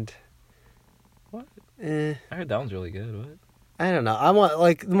Island. What? Eh, I heard that one's really good. What? I don't know. I want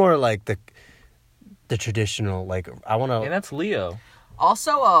like more like the traditional. Like I want And to. that's Leo.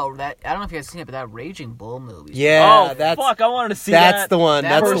 Also, that I don't know if you guys seen it, but that Raging Bull movie. Yeah, oh, that's fuck! I wanted to see that. that's the one.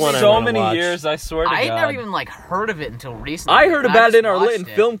 That That's for the one. I so wanna many watch. years. I swear to I had God. never even like heard of it until recently. I heard and about it just in our watched lit and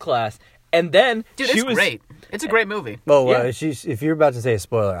it. film class, and then Dude, she it's was great. It's a great movie. Well, Yeah. if you're about to say a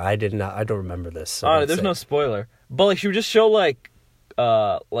spoiler, I did not. I don't remember this. So Oh, don't there's say no it. spoiler. But like she would just show like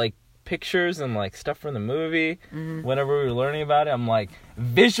pictures and like stuff from the movie. Whenever we were learning about it, I'm like,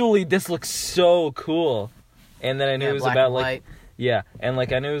 visually this looks so cool. And then I knew Yeah, it was black about and like white. yeah, and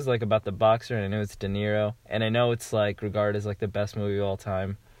like I knew it was like about the boxer, and I knew it's De Niro, and I know it's like regarded as like the best movie of all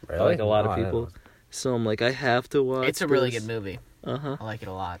time by Really? like a lot Oh, of I didn't people. know. So I'm like, I have to watch. It's a really this. good movie. Uh-huh. I like it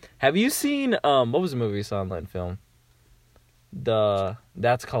a lot. Have you seen what was the movie you saw in Lit and Film?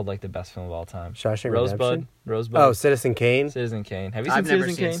 That's called like the best film of all time. Shawshank Rosebud. Redemption? Oh, Citizen Kane. Citizen Kane. Have you I've seen never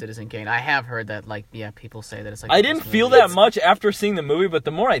Citizen seen Kane? Citizen Kane. I have heard that people say that it's like. I the didn't best feel movie. that much after seeing the movie, but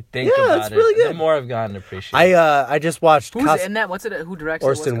the more I think Yeah, about it's it, really the good. more I've gotten to appreciate it. I just watched Who's in that? What's it? Who directs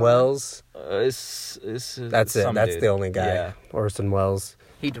Orson it? What's going on? Wells. That's That's it. some That's dude. the only guy. Yeah. Orson Welles.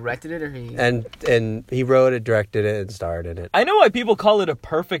 He directed it, or he? And he wrote it, directed it, and starred in it. I know why people call it a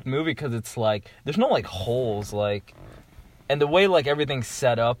perfect movie because it's like there's no like holes like, and the way like everything's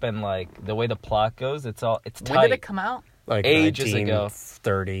set up and like the way the plot goes, it's tight. When did it come out? Like Ages ago.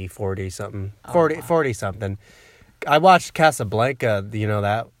 30, 40 something. Oh, 40 something. I watched Casablanca, you know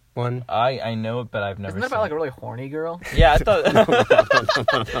that one? I know it, but I've never. Isn't that seen about like it. a really horny girl? Yeah, I thought.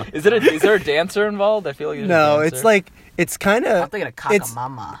 Is there a dancer involved? I feel like there's No, a it's dancer. like it's kind I'm of thinking of it's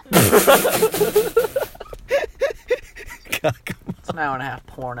Kakamama. It's an hour and a half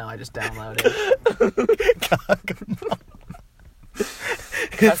porno I just downloaded.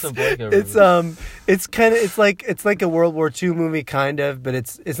 Casablanca. it's like a World War II movie kind of, but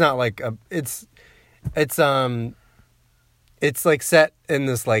it's not like it's like set in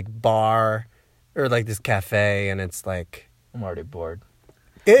this like bar or like this cafe, and it's like I'm already bored.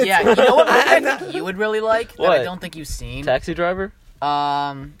 Yeah, you know what movie I think you would really like that I What? don't think you've seen? Taxi Driver?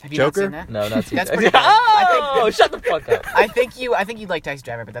 Have you Joker? not seen that? No, not too. That's pretty good. Oh, shut the fuck up. I think you'd like Taxi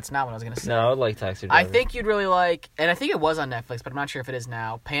Driver, but that's not what I was gonna say. No, I would like Taxi Driver. I think you'd really like, and I think it was on Netflix, but I'm not sure if it is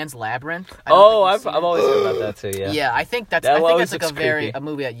now. Pan's Labyrinth. I've always heard about that too. Yeah. Yeah, I think that's That always like looks creepy. a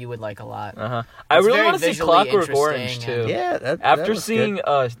movie that you would like a lot. I It's really very want to see visually Clockwork Orange interesting too. yeah. That After looks seeing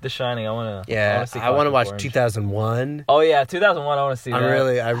good. The Shining, I want to. Yeah, I want to watch 2001. Oh yeah, 2001. I want to see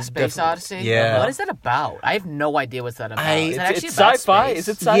that. Space Odyssey. Yeah. What is that about? I have no idea what's that about. Is that actually It's about sci-fi. space? Is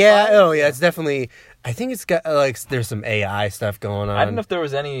it sci-fi? Yeah. Oh yeah. It's definitely. I think it's got like there's some AI stuff going on. I don't know if there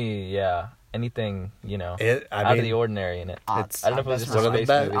was anything out of the ordinary in it. I don't know if it was just one a of the space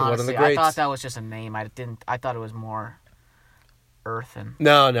best- movie. one of the Honestly, I greats. thought that was just a name. I thought it was more Earth and.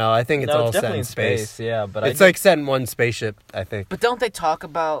 No, I think it's No, all it's set definitely in space. Yeah, but It's like set in one spaceship. I think. But don't they talk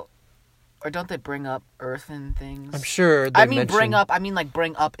about, or don't they bring up Earth and things? I'm sure. I mean, bring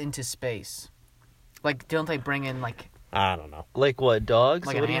up into space. Like, don't they bring in like I don't know. like what dogs?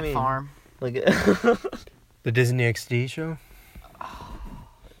 an what do you ant mean? farm? Like The Disney XD show.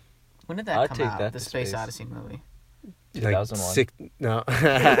 When did that I'd come take out? that The to Space space. Odyssey movie. 2001. No.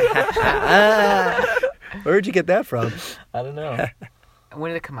 Where'd you get that from? I don't know.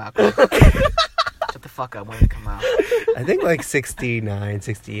 When did it come out? Shut the fuck up. When did it come out? I think like 69,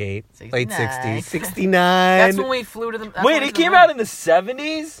 68. Late 69. 60s. 69. That's when we flew to the. Wait, it came out in the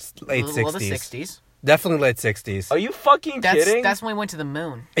 70s? late Well, 60s. the 60s. Definitely late 60s. Are you fucking kidding? That's when we went to the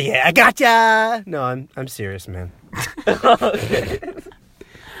moon. Yeah, I gotcha. No, I'm serious, man.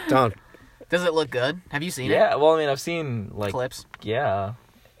 Don't. Does it look good? Have you seen it? Yeah, well, I mean, I've seen like Clips. yeah,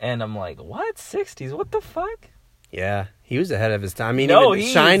 and I'm like, what 60s? What the fuck? Yeah, he was ahead of his time. I mean, No, even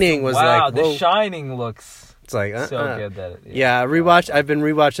Shining was wow, like, whoa. The Shining looks It's like so good that Yeah, I've been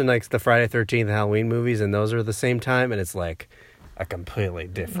rewatching like the Friday 13th Halloween movies, and those are the same time, and it's like a completely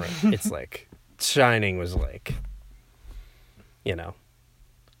different. It's like Shining was like, We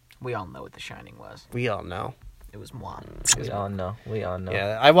all know what The Shining was. we all know. It was moi. We all know.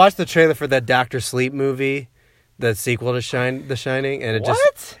 Yeah, I watched the trailer for that Dr. Sleep movie, the sequel to The Shining, and it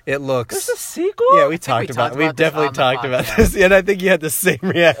looks. There's a sequel? Yeah, we talked about. We this definitely on the talked about podcast. this, and I think you had the same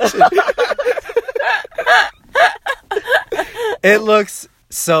reaction. It looks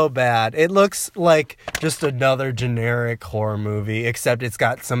so bad. It looks like just another generic horror movie, except it's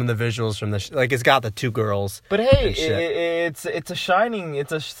got some of the visuals from like it's got the two girls. But hey, and shit. it's a Shining.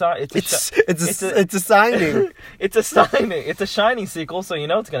 It's a Shining. It's a signing. It's a Shining. It's a Shining sequel, so you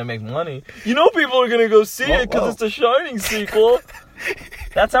know it's gonna make money. You know people are gonna go see it because it's a Shining sequel.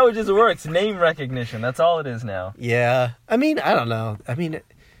 That's how it just works. Name recognition. That's all it is now. Yeah, I mean, I don't know. I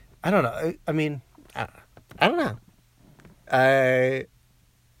don't know. I don't know.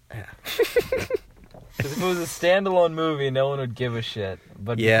 Because if it was a standalone movie, no one would give a shit.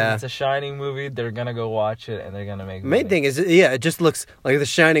 But because it's a Shining movie, they're gonna go watch it and they're gonna make money. Main thing is, it just looks like The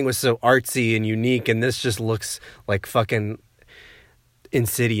Shining was so artsy and unique, and this just looks like fucking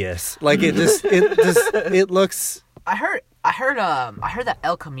Insidious. Like it looks. I heard that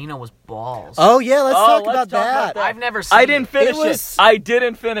El Camino was balls. Oh yeah, let's talk let's about talk about that. I've never seen I didn't finish It it. was- I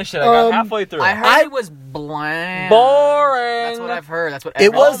didn't finish it. I got halfway through. I heard it was bland. Boring. That's what I've heard. That's what It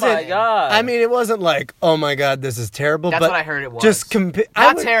everyone wasn't. Oh my god. I mean, it wasn't like, oh my god, this is terrible. That's but what I heard it was. Just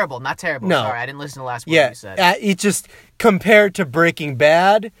Not terrible. No. Sorry, I didn't listen to the last word Yeah, you said. it just compared to Breaking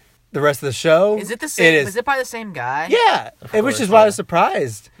Bad, the rest of the show. Is it the same? Is Is it by the same guy? Yeah, which is why I was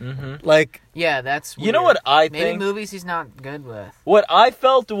surprised. Mm-hmm. Like, Yeah, that's weird. You know what I Maybe think? movies he's not good with. What I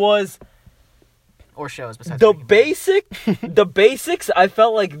felt was Or shows besides the Breaking Bad. the basics. I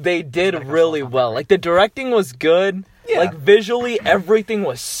felt like they did Better Call really Saul, not well. that Like the directing was good. Yeah. Like visually, everything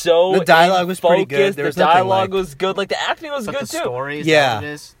was so. The dialogue in was pretty good. focus. There was the nothing dialogue like- was good. Like the acting was But good the too. story is Yeah. what it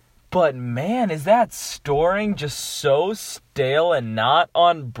is. But man, is that storing just so stale and not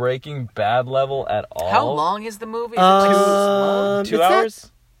on Breaking Bad level at all? How long is the movie? Is it like slow? 2 it's not-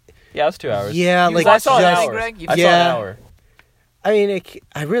 hours? Yeah, it was 2 hours. Yeah, You like I saw an just- hour. Greg? You I saw Yeah. an hour. I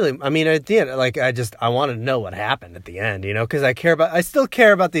mean, at the end, like, I wanted to know what happened at the end, because I still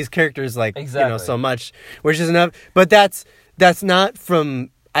care about these characters, like, Exactly. so much, which is enough. But that's not from.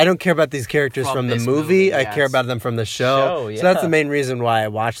 I don't care about these characters From from the this movie. movie, I yes. care about them from the show. Show, So that's yeah. the main reason why I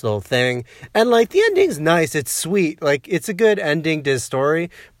watched the whole thing. And like the ending's nice. It's sweet. Like it's a good ending to his story.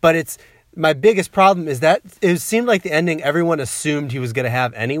 But my biggest problem is that it seemed like the ending everyone assumed he was going to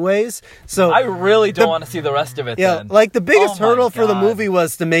have anyways. So I really don't want to see the rest of it. yeah, then. like the biggest Oh my hurdle for the God. movie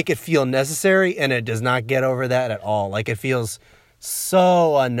was to make it feel necessary, and it does not get over that at all. Like it feels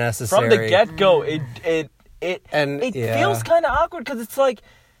so unnecessary. From the get go, it And, yeah. feels kind of awkward because it's like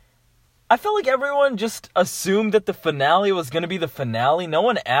I felt like everyone just assumed that the finale was going to be the finale. No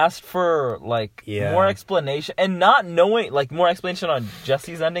one asked for, like, more explanation. And not knowing, like, more explanation on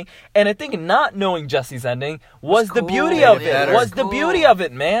Jesse's ending. And I think not knowing Jesse's ending was the beauty of it. Was the beauty of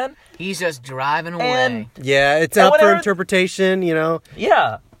it, man. He's just driving away. And, it's up for interpretation, you know?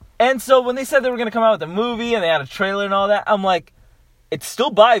 Yeah. And so when they said they were going to come out with a movie and they had a trailer and all that, I'm like, it's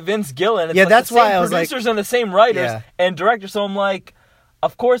still by Vince Gillen. It's like that's the same why I was producers and the same writers and directors. So I'm like,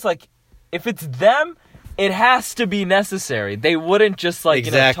 of course, like, if it's them, it has to be necessary. They wouldn't just, like,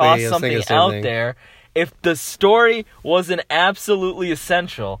 toss something out there if the story wasn't absolutely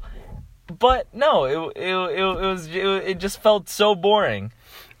essential. But no, it just felt so boring.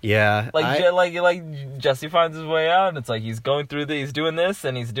 Yeah, like Jesse finds his way out, and it's like he's going through he's doing this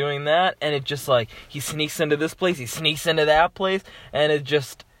and he's doing that, and it just like he sneaks into this place, he sneaks into that place, and it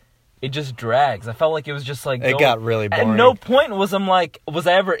just drags. I felt like it was just like it got really boring. At no point was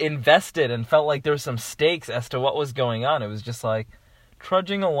I ever invested and felt like there was some stakes as to what was going on. It was just like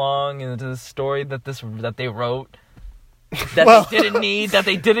trudging along into the story that they wrote. That they didn't need. That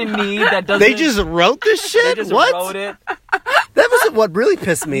doesn't. They just wrote this shit. They just what? wrote it. That wasn't what really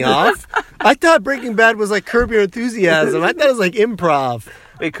pissed me off. I thought Breaking Bad was like Curb Your Enthusiasm. I thought it was like improv.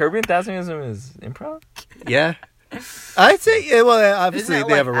 Wait, Curb Your Enthusiasm is improv? Yeah. I'd say, well, obviously they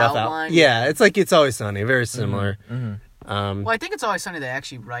like have a rough outline. Yeah, it's like It's Always Sunny. Very similar. Well, I think It's Always Sunny they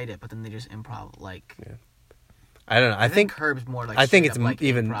actually write it, but then they just improv, like... Yeah. I don't know. I think Curb's more like... I think it's like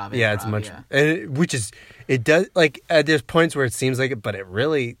even... Improv, it's much... Yeah. Which is... It does... Like, there's points where it seems like it, but it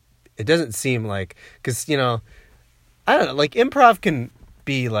really... It doesn't seem like... Because, you know... I don't know. Like, improv can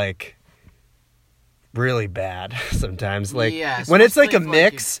be, like... really bad sometimes. Like, when it's like a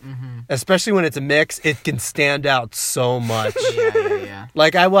mix... Especially when it's a mix, it can stand out so much. Yeah.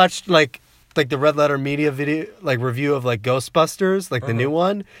 Like, I watched, like the Red Letter Media video... Like, review of, like, Ghostbusters. Like, the new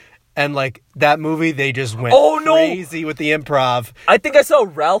one. And, like, that movie, they just went crazy with the improv. I think I saw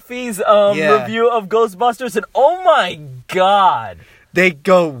Ralphie's review of Ghostbusters, and oh my god. They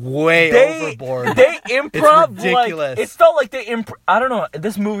go way overboard. They improv it's ridiculous. Like... It felt like they I don't know.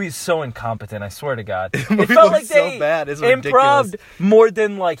 This movie is so incompetent, I swear to God. It felt like they so bad. It's improv'd more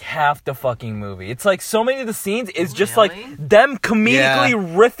than, like, half the fucking movie. It's like so many of the scenes is just, like, them comedically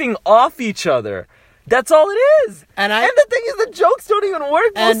riffing off each other. That's all it is. And the thing is, the jokes don't even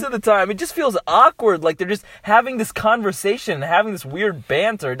work most of the time. It just feels awkward. Like, they're just having this conversation and having this weird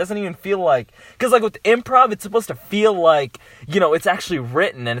banter. It doesn't even feel like... Because, like, with improv, it's supposed to feel like, you know, it's actually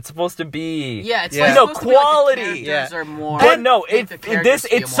written and it's supposed to be... Yeah, it's you know, quality. Like the characters are more... But no,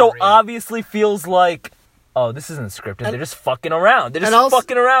 it so obviously feels like, oh, this isn't scripted. They're just fucking around. They're just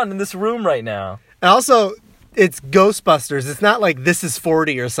fucking around in this room right now. And also... It's Ghostbusters. It's not like This Is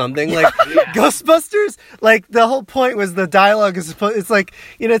 40 or something. Like, Ghostbusters, like, the whole point was the dialogue is supposed... It's like,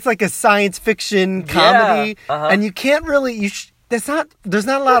 you know, it's like a science fiction comedy. And you can't really... There's not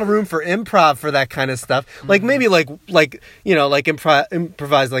a lot of room for improv for that kind of stuff. Like, maybe, like you know, like,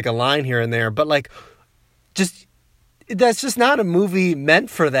 improvise, like, a line here and there. But, like, just... That's just not a movie meant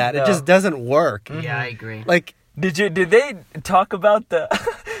for that. No. It just doesn't work. Yeah, I agree. Like... Did they talk about the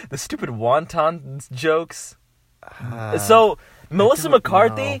the stupid wonton jokes? So Melissa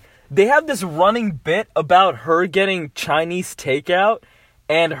McCarthy, they have this running bit about her getting Chinese takeout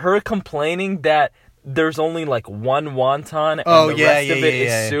and her complaining that there's only like one wonton and the rest of it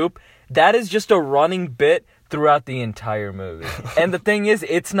is soup. That is just a running bit throughout the entire movie. And the thing is,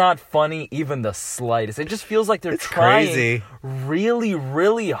 it's not funny even the slightest. It just feels like they're trying really,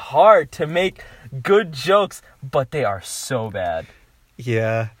 really hard to make good jokes, but they are so bad.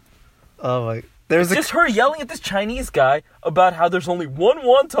 Yeah. Oh my... It's just her yelling at this Chinese guy about how there's only one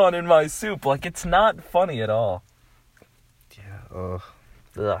wonton in my soup. Like, it's not funny at all. Yeah. Ugh.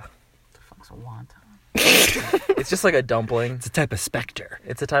 The fuck's a wonton? It's just like a dumpling. It's a type of specter.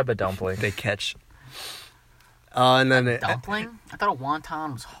 It's a type of dumpling. They catch. And then dumpling? I thought a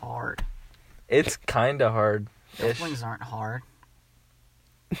wonton was hard. It's kind of hard. Dumplings aren't hard.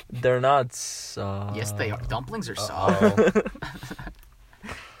 They're not soft. Yes, they are. Dumplings are soft.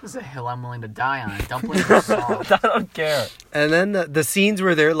 This is a hill I'm willing to die on. Dumplings are soft. I don't care. And then the scenes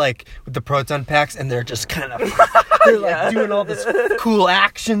where they're like with the proton packs and they're just kind of they're like doing all this cool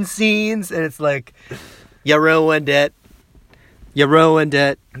action scenes, and it's like, you ruined it. You ruined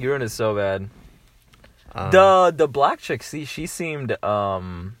it. You ruined it so bad. The black chick, she seemed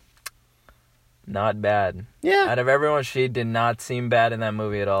not bad. Yeah. Out of everyone, she did not seem bad in that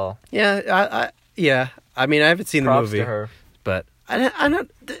movie at all. Yeah, I mean, I haven't seen Props the movie, to her. But I'm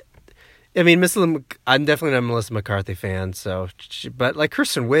definitely not a Melissa McCarthy fan. So, but like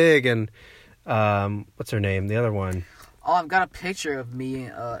Kristen Wiig and what's her name? The other one. Oh, I've got a picture of me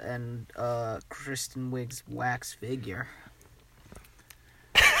and Kristen Wiig's wax figure.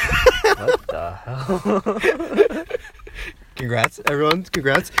 What the hell? Congrats, everyone.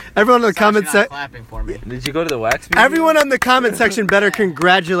 Congrats. Everyone in the comment section. Clapping for me. Did you go to the wax museum? Everyone on the comment section better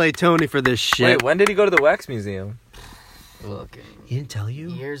congratulate Tony for this shit. Wait, when did he go to the wax museum? Looking. He didn't tell you?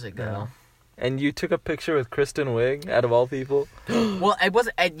 Years ago. No. And you took a picture with Kristen Wiig, out of all people? Well, it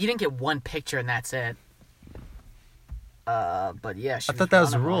wasn't. You didn't get one picture and that's it. But yeah, I thought that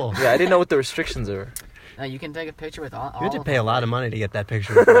was the rule. Yeah, I didn't know what the restrictions were. No, you can take a picture with all. You had to pay a lot of money to get that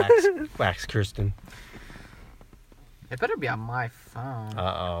picture with wax Kirsten. It better be on my phone.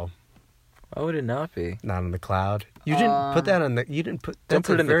 Uh-oh. Why would it not be? Not on the cloud. You didn't put that on the... You didn't put... Don't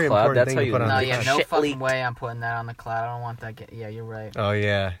put it in the very cloud. important That's thing how to you... put on No, the yeah, cloud. no fucking way I'm putting that on the cloud. I don't want that yeah, you're right. Oh,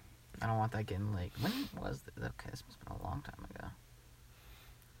 yeah. I don't want that getting leaked. When was this? Okay, this must have been a long time ago.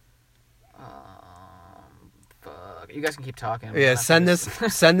 Fuck. You guys can keep talking. Yeah, send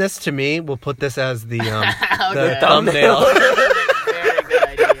this to me. We'll put this as the Okay. thumbnail. Very good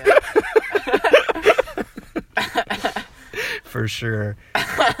idea. For sure.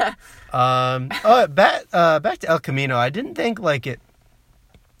 Back to El Camino. I didn't think it.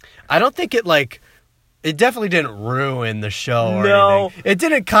 I don't think it It definitely didn't ruin the show or anything. It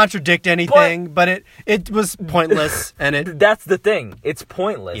didn't contradict anything, but it was pointless and it. That's the thing. It's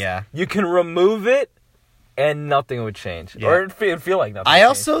pointless. Yeah. You can remove it, and nothing would change, or it'd feel like nothing. I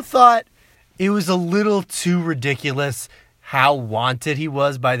also thought it was a little too ridiculous how wanted he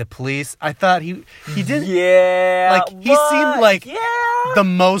was by the police. I thought he didn't. Yeah. He seemed like the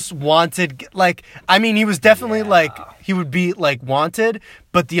most wanted. I mean, he was definitely he would be wanted,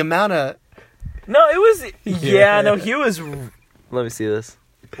 but the amount of. No, it was. Yeah, no, he was. Let me see this.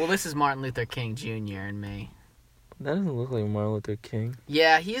 Well, this is Martin Luther King Jr. and me. That doesn't look like Martin Luther King.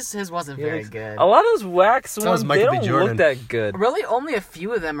 Yeah, his wasn't very good. A lot of those wax ones, they don't look that good. Really, only a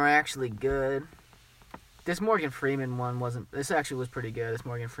few of them are actually good. This Morgan Freeman one wasn't. This actually was pretty good. This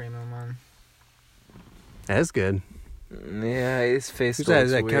Morgan Freeman one. That's good. Yeah, his face. Who's that?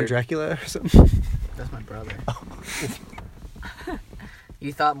 Is that Count Dracula or something? That's my brother.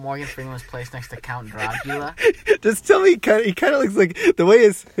 You thought Morgan Freeman was placed next to Count Dracula? Just tell me, he kind of looks like the way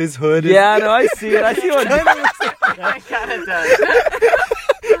his hood is. Yeah, no, I see it. I see what It kind of does.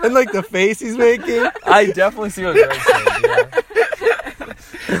 And the face he's making. I definitely see what Greg's saying,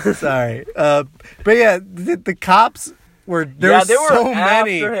 yeah. Sorry. But yeah, the cops were... There were so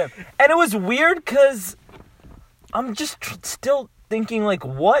many. Him. And it was weird because I'm just still thinking,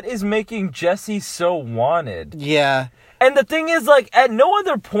 what is making Jesse so wanted? Yeah. And the thing is, at no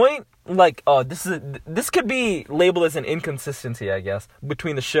other point, this could be labeled as an inconsistency, I guess,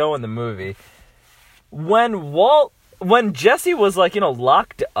 between the show and the movie. When Jesse was,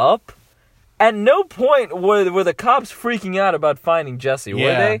 locked up, at no point were the cops freaking out about finding Jesse, were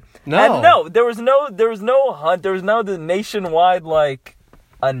they? No. And no, there was no hunt, there was no the nationwide,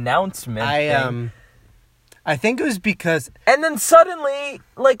 announcement thing. I think it was because... Wait, And then suddenly,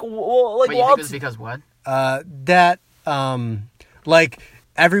 you think it was because what? That...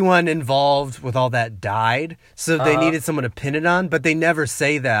 everyone involved with all that died, so they needed someone to pin it on, but they never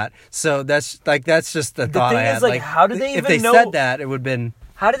say that. So that's just the thought I had. How did they even know? If they said that, it would have been...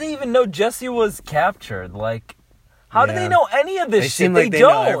 How did they even know Jesse was captured? How do they know any of this they shit? Seem like they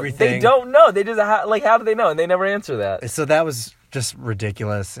don't. Know everything. They don't know. They just how do they know? And they never answer that. So that was just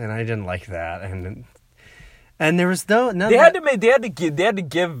ridiculous, and I didn't like that. And there was none. They had to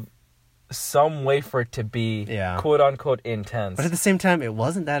give some way for it to be quote unquote intense. But at the same time, it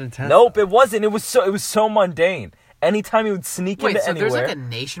wasn't that intense. Nope, it wasn't. It was so mundane. Anytime he would sneak into anywhere. Wait, so there's a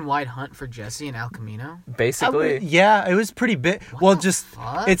nationwide hunt for Jesse in El Camino? Basically. Yeah, it was pretty big. What the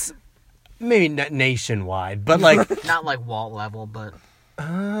fuck? It's maybe not nationwide, but not Walt level, but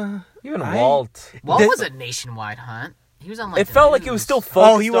even Walt. Walt was a nationwide hunt. He was on it felt like it was still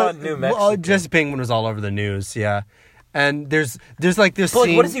focused on New Mexico. Jesse Pinkman was all over the news, yeah. And there's this but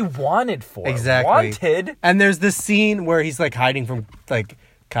scene. What is he wanted for? Exactly. Wanted. And there's this scene where he's hiding from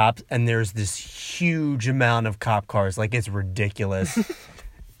cops, and there's this huge amount of cop cars. It's ridiculous.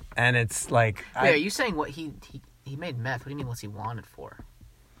 And it's Wait, are you saying what he made meth? What do you mean? What's he wanted for?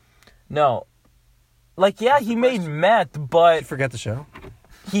 No. He made meth, but you forget the show.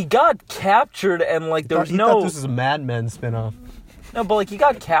 He got captured, and there was no. Thought this was a Mad Men spinoff. No, but he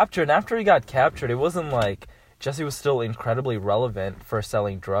got captured. And after he got captured, it wasn't Jesse was still incredibly relevant for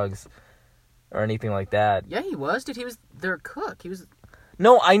selling drugs or anything like that. Yeah, he was. Dude, he was their cook. He was.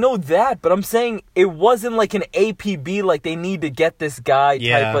 No, I know that, but I'm saying it wasn't an APB, they need to get this guy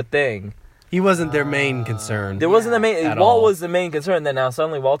type of thing. He wasn't their main concern. There wasn't the main. At Walt all. was the main concern. Then now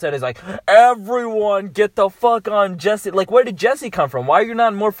suddenly Walter is like, everyone get the fuck on Jesse. Like, where did Jesse come from? Why are you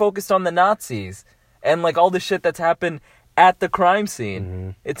not more focused on the Nazis and like all the shit that's happened at the crime scene? Mm-hmm.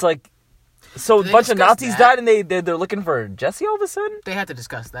 It's like, so a Did they bunch of discuss Nazis that? died and they're looking for Jesse all of a sudden. They had to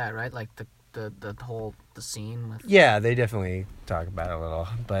discuss that, right? Like the whole scene with. Yeah, they definitely talk about it a little,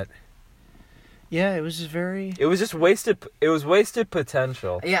 but yeah, it was just very. It was just wasted. It was wasted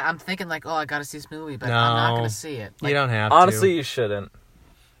potential. Yeah, I'm thinking like, oh, I gotta see this movie, but No. I'm not gonna see it. Like, You don't have Honestly, to. you shouldn't.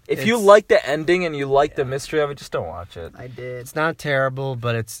 If you It's- like the ending and you like the mystery of it, just don't watch it. I did. It's not terrible,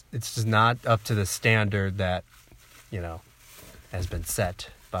 but it's just not up to the standard that, has been set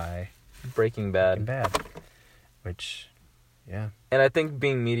by Breaking Breaking Bad. Bad. Which, yeah, And I think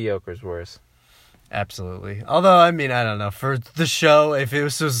being mediocre is worse. absolutely. Although, I mean, I don't know. For the show, if it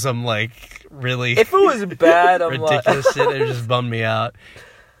was just some, really If it was bad, I'm like... ridiculous shit, it just bummed me out.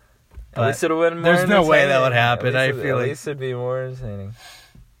 At least it would have been more there's no way that entertaining. would happen. At I least feel at like- least it'd be more entertaining.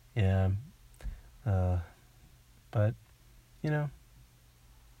 Yeah. But,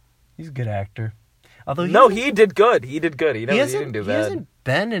 he's a good actor. Although He did good. He did good. He didn't do he bad. hasn't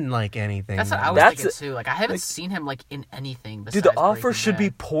been in, anything. That's what though. I was That's thinking too. Like, I haven't seen him in anything. Dude, Besides the offer Breaking should be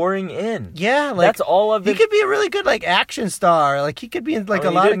Bad. pouring in. Yeah, That's all of He it. could be a really good, action star. He could be in, I mean, a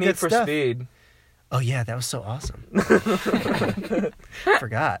he lot did of Need good for stuff. Speed. Oh, yeah, that was so awesome.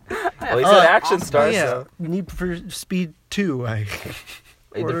 Forgot. Well, he's an action star, yeah. so... Need for Speed 2.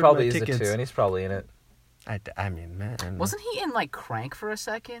 There ordered probably my is a tickets. 2, and he's probably in it. I mean, man. Wasn't he in Crank for a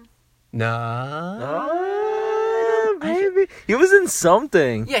second? No. Maybe. He was in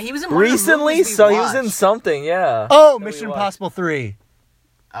something. Yeah, he was in one of the Recently, movies we so he was in watched. something, yeah. Oh, That we Mission watched. Impossible 3.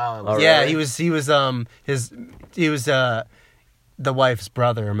 Oh, it was Oh, Yeah, really? he was the wife's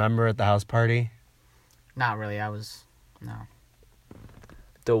brother, remember, at the house party? not really. No.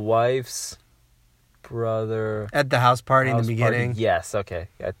 The wife's brother... At the house party in House the party. beginning? Yes, okay.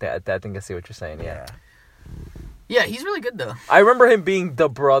 I think I see what you're saying, yeah. Yeah, he's really good though. I remember him being the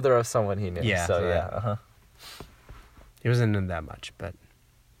brother of someone he knew. Yeah, So, right. yeah. Uh-huh. He wasn't in that much, but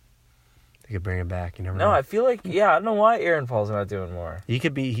they could bring him back. You never No, know. I feel like, I don't know why Aaron Paul's not doing more. He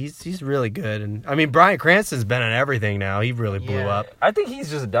could be. He's really good, and I mean, Bryan Cranston's been in everything now. He really blew Yeah. up. I think he's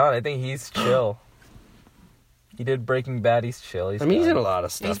just done. I think he's chill. He did Breaking Bad. He's chill. He's I mean, he's done. in a lot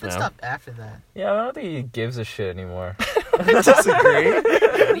of He's stuff been now. stuff after that. Yeah, I don't think he gives a shit anymore. I disagree.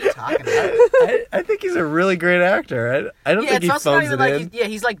 What are you talking about? I think he's a really great actor. I don't Yeah, think it's he also not phones even it like in.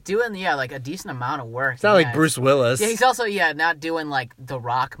 he's doing a decent amount of work. It's not like Bruce Willis. Yeah, he's also not doing the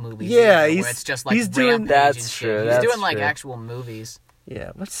Rock movies. Yeah, either, he's- where it's just he's doing- Rampage That's and true, shit. that's He's doing true. actual movies.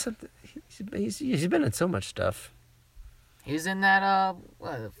 Yeah, what's something? He's been in so much stuff. He's in that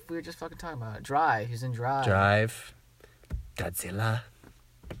what we were just fucking talking about, Drive. He's in Drive. Drive, Godzilla.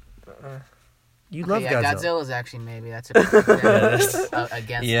 You Okay, love yeah, Godzilla. Godzilla's actually maybe that's a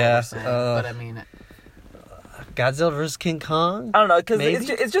against Yeah, what we're saying. But I mean, Godzilla vs King Kong. I don't know, because Maybe?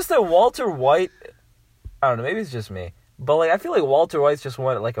 it's just that Walter White... I don't know, maybe it's just me. But, I feel like Walter White's just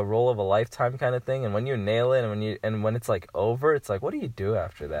wanted, a role of a lifetime kind of thing. And when you nail it and when it's, over, it's what do you do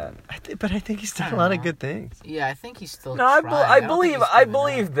after that? But I think he's done I a don't lot of know. good things. yeah, I think he's still. No, I trying. don't think believe he's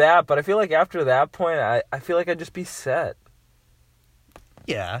giving up. that, but I feel like after that point, I feel like I'd just be set.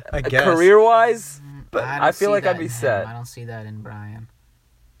 Yeah, I guess. Career-wise, But don't I feel see like I'd that be in him. set. I don't see that in Brian.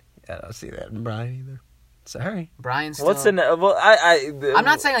 I don't see that in Brian either. Sorry. Brian's still. what's in... Well, I'm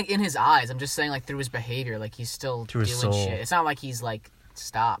not saying in his eyes. I'm just saying through his behavior, he's still Through doing his soul. shit. It's not like he's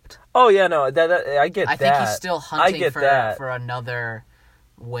stopped. Oh, yeah, no, that I get I that. think he's still I hunting get that. for another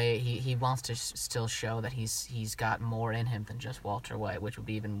way. He wants to still show that he's got more in him than just Walter White, which would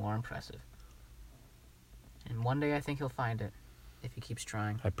be even more impressive. And one day I think he'll find it if he keeps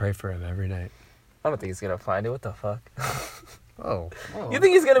trying. I pray for him every night. I don't think he's going to find it. What the fuck? Oh, Whoa. You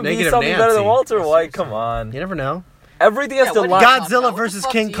think he's going to be Negative something better than Nancy. Walter White? Come on. you never know. Everything has Yeah, to what do line you talking Godzilla about? What the versus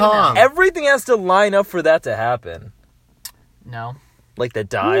fuck King do you know? Kong. Everything has to line up for that to happen. No. Like the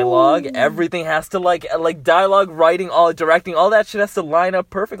dialogue, everything has to like dialogue, writing, all directing, all that shit has to line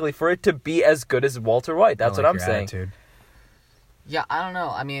up perfectly for it to be as good as Walter White. That's what I'm saying. Attitude. Yeah, I don't know.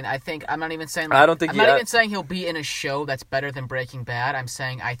 I mean, I'm not even saying. I don't think I'm he- not even saying he'll be in a show that's better than Breaking Bad. I'm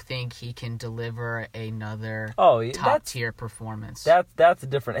saying I think he can deliver another Oh, top tier performance. that's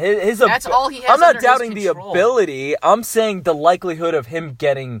different. His That's all he has I'm not under his doubting the control. ability. I'm saying the likelihood of him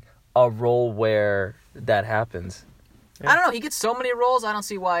getting a role where that happens. I don't know. He gets so many roles. I don't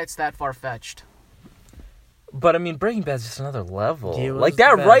see why it's that far fetched. But I mean, Breaking Bad's just another level. It was Like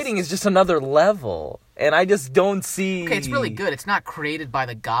that the writing best. is just another level, and I just don't see. Okay, it's really good. It's not created by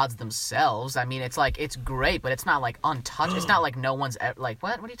the gods themselves. I mean, it's like it's great, but it's not like untouched. It's not like no one's like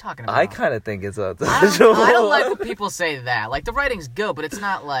what? What are you talking about? I kind of think it's a. I don't like when people say that. Like the writing's good, but it's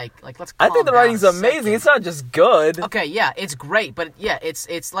not like let's. I think the calm down writing's a amazing. second. It's not just good. Okay, yeah, it's great, but yeah,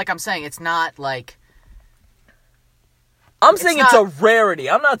 it's like I'm saying, it's not like. I'm saying it's not- a rarity.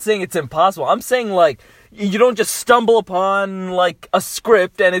 I'm not saying it's impossible. I'm saying like you don't just stumble upon like a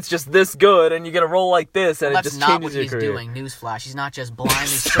script and it's just this good and you get a role like this and it That's just not changes what your he's career. doing. Newsflash. He's not just blindly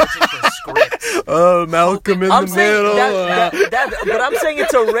searching for scripts. Oh, Malcolm in I'm the saying middle. but I'm saying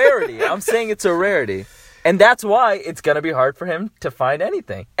it's a rarity. I'm saying it's a rarity. And that's why it's going to be hard for him to find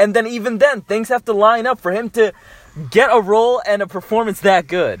anything. And then even then, things have to line up for him to get a role and a performance that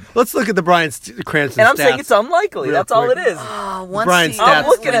good. Let's look at the Bryan Cranston And I'm stats. saying it's unlikely. Real That's all quick. it is. Once Brian he, stats. I'm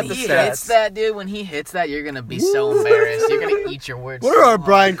looking when at the he stats. hits that, dude. When he hits that, you're gonna be so embarrassed. You're gonna eat your words. What so are our hard.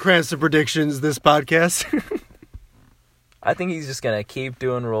 Bryan Cranston predictions this podcast? I think he's just going to keep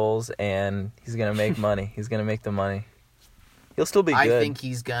doing roles and he's going to make money. He's going to make the money. He'll still be good. I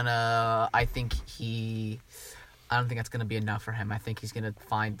don't think that's gonna be enough for him. I think he's gonna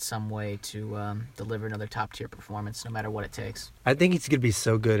find some way to deliver another top tier performance, no matter what it takes. I think he's gonna be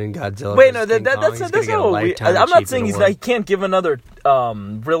so good in Godzilla. Wait, vs. no, King Kong, that's he's gonna get a not what we, Lifetime I'm not Achievement saying Award. he can't give another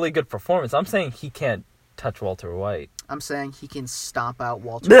really good performance. I'm saying he can't touch Walter White. I'm saying he can stomp out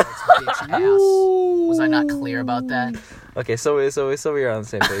Walter White's bitch ass. Was I not clear about that? Okay, so we're on the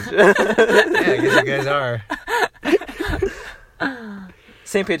same page. Yeah, I guess you guys are.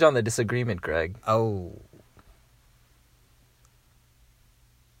 Same page on the disagreement, Greg. Oh.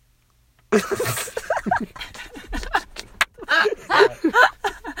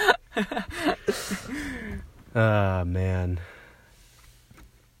 Man.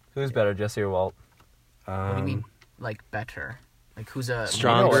 Who's better, Jesse or Walt? What do you mean, like better? Like who's a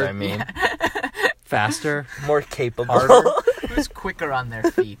Stronger? You know what I mean. Faster? More capable. Harder? Who's quicker on their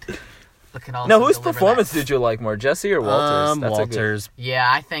feet? Look at all. Now, whose performance did you like more, Jesse or Walter's? That's a good- Walter's. Yeah,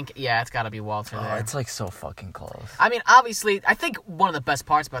 I think it's got to be Walter Oh, there. it's like so fucking close. I mean, obviously, I think one of the best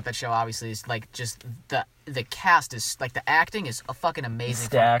parts about that show, obviously, is like just the cast is like the acting is fucking amazing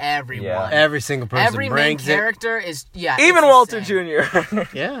Stacked, from everyone. yeah. Every single person Every main brings it. character is Even it's Walter insane. Jr.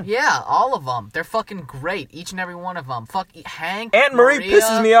 Yeah. Yeah, all of them. They're fucking great. Each and every one of them. Fuck Hank. Aunt Marie Maria.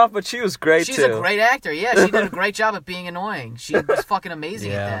 pisses me off, but she was great She's too. a great actor. Yeah, she did a great job at being annoying. She was fucking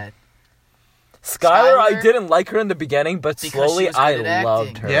amazing Yeah. at that. Skylar, I Skylar- didn't like her in the beginning, but Because slowly she was good I at loved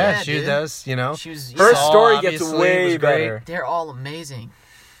acting. her. Yeah, Yeah, she dude. does, you know. She was. Her yeah, story Saul, gets obviously, way was great. better. They're all amazing.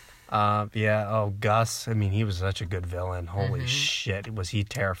 Yeah. Oh, Gus. I mean, he was such a good villain. Holy shit, was he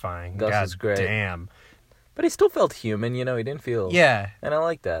terrifying? Gus God was great. Damn. But he still felt human, you know. He didn't feel. Yeah. And I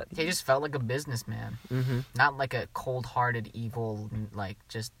like that. He just felt like a businessman, not like a cold-hearted, evil, like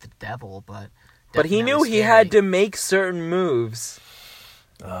just the devil. But He knew he had to make certain moves,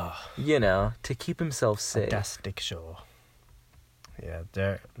 you know, to keep himself safe. Fantastic show. Yeah.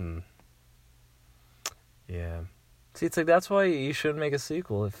 There. Yeah. See, it's like that's why you shouldn't make a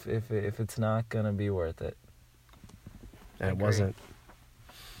sequel if it's not gonna be worth it. It wasn't.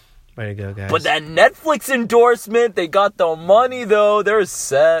 Way to go, guys. But that Netflix endorsement, they got the money though. They're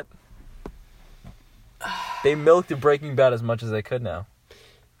set. They milked the Breaking Bad as much as they could now.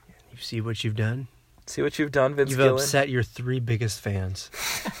 You see what you've done? See what you've done, Vince You've Gilligan? upset your 3 biggest fans.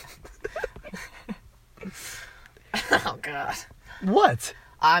 Oh God. What?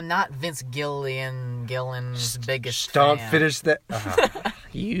 I'm not Vince Gillen's biggest Don't fan. finish that.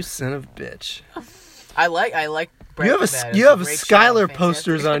 You son of a bitch. I like You have Breaking Bad. It's you have great show, Skylar fantastic.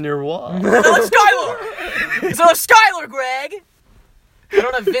 posters on your wall. I don't have Skylar! It's not Skylar, Greg! I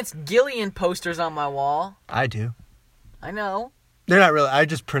don't have Vince Gillian posters on my wall. I do. I know. They're not really. I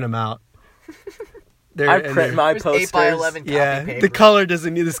just print them out. I print my There's posters. 8x11 copy Yeah, paper. the color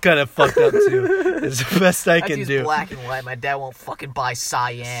doesn't need. This kind of fucked up too. It's the best I I can use do. black and white. My dad won't fucking buy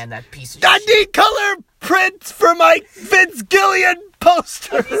cyan, that piece of I shit. need color prints for my Vince Gillian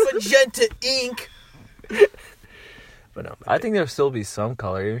poster. Magenta ink. But no, I think there'll still be some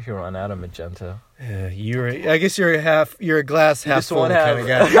color, even if you run out of magenta. I guess you're a glass half just full one kind of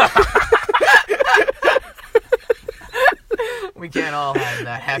half. guy. We can't all have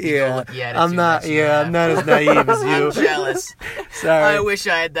that happy-go-lucky attitude. I'm not. that you Yeah, have. I'm not as naive as you. I'm jealous. Sorry. I wish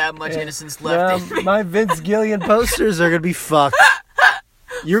I had that much innocence left in me. My Vince Gillian posters are gonna be fucked.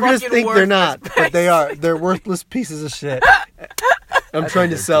 You're gonna Fucking think they're not, worthless but they are. They're worthless pieces of shit. I'm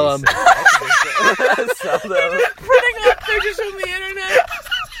trying to sell them. Sell them. Printing up pictures from the internet.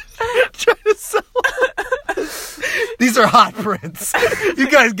 Trying to sell 'em. These are hot prints. You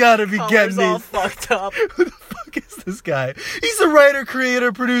guys gotta be Colors getting all these. fucked up. Who the this guy? He's the writer,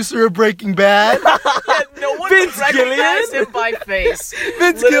 creator, producer of Breaking Bad. No one Vince recognized Gilligan? him by face.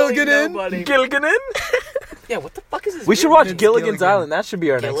 Vince Literally Gilligan. nobody. Gilligan? Yeah, what the fuck is his We should name? watch Vince Gilligan's Gilligan. Island. That should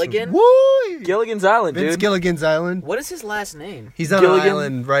be our Gilligan? Woo! next one. Gilligan's Island, Vince dude. Gilligan's Island. What is his last name? He's on Gilligan. an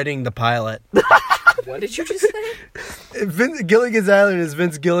island writing the pilot. What did you just say? Gilligan's Island is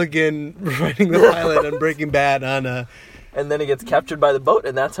Vince Gilligan writing the pilot on Breaking Bad on a... And then he gets captured by the boat,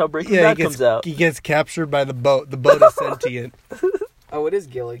 and that's how Breaking Yeah, Bad comes out. he gets captured by the boat. The boat is sentient. Oh, it is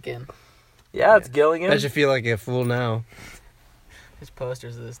Gilligan. Yeah, it's Gilligan. I should feel like a fool now. There's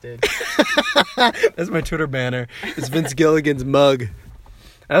posters of this dude. That's my Twitter banner. It's Vince Gilligan's mug.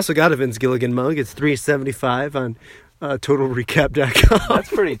 I also got a Vince Gilligan mug. It's $3.75 on TotalRecap.com. That's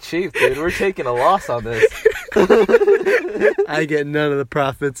pretty cheap, dude. We're taking a loss on this. I get none of the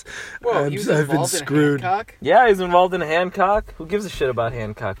profits. Whoa, he was I've been involved in screwed. Hancock? Yeah, he's involved in Hancock. Who gives a shit about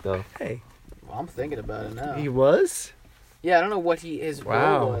Hancock, though? Hey, Well, I'm thinking about it now. he was? Yeah, I don't know what his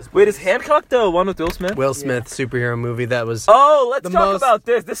Wow. role was. Wait, is Hancock the one with Will Smith? Will Smith superhero movie that was... Oh, let's The talk most- about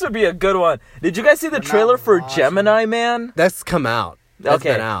this. This would be a good one. Did you guys see the I'm not trailer for watching. Gemini Man? That's come out. That's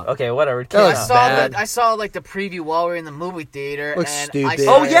okay, been out. okay, whatever. It That came looks I out. saw bad. I saw like the preview while we were in the movie theater. Looks and stupid. I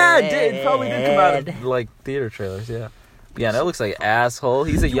saw Oh yeah, it did. It probably did come out of like theater trailers. Yeah, yeah. And it looks like asshole.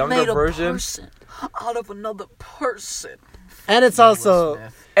 He's a younger version, person out of another person. And it's also...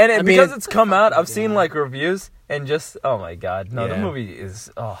 and I mean, because it- it's come out, I've seen like reviews and just oh my god, no, the Yeah. movie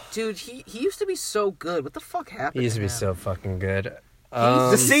is Dude, he used to be so good. What the fuck happened? He used to be him? so fucking good.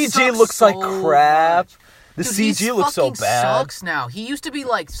 the He CG sucks looks like so crap. much. The Dude, he CG looks so fucking bad. Sucks now. He used to be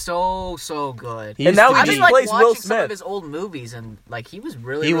like so good. He And used now to he I've be been just like plays watching Will some of Smith. his old movies, and like he was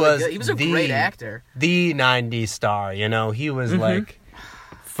really, He really was good. He was a the- great actor. the 90s star, you know? He was Mm-hmm. like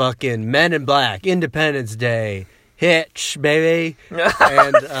fucking Men in Black, Independence Day, Hitch, baby.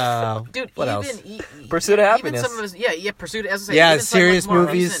 And Dude, what even else? Pursuit of even Happiness. some of his Pursuit. As I say, Yeah, even some, like, serious more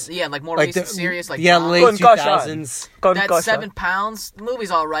movies. recent, like more Like recent, the- serious, like yeah, dramas. late Concussion. 2000s. That Concussion. 7 pounds. The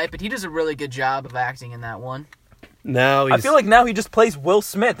movie's all right, but he does a really good job of acting in that one. Now I he's... feel like now he just plays Will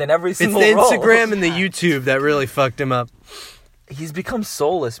Smith in every it's single the role. Instagram and the YouTube that really fucked him up. He's become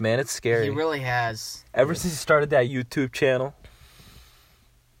soulless, man. It's scary. He really has. Ever since he started that YouTube channel.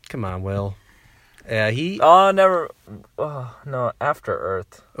 Come on, Will. Yeah, he... Oh, never. Oh, no, After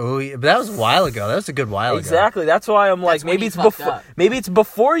Earth. Oh, yeah, but that was a while ago. That was a good while ago. Exactly. That's why I'm like, That's when maybe he it's fucked before. up. Maybe it's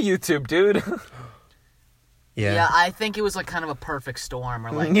before YouTube, dude. Yeah. I think it was like kind of a perfect storm.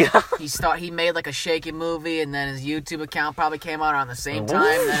 Where like Yeah. he made like a shaky movie, and then his YouTube account probably came out around the same time.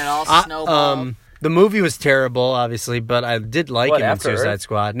 And then it all I- snowballed. the movie was terrible, obviously, but I did like What, him in After Suicide Earth?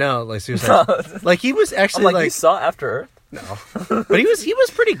 Squad. No, like Suicide... like, he was I'm actually like, like... you saw After Earth? but he was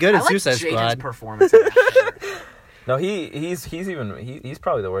pretty good I in like Suicide Jaden's Squad. performance in that shit, No, he's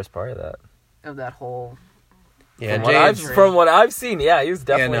probably the worst part of that. of that whole. Yeah, James- From what I've seen, yeah, he was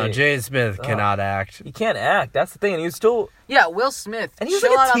Yeah, definitely. no, Jaden Smith cannot act. He can't act. That's the thing, and he was still. Yeah, Will Smith. And he was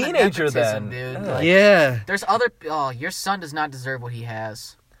chill like a out on the teenager nepotism, then. dude. Yeah. Like, Yeah. There's other. Oh, your son does not deserve what he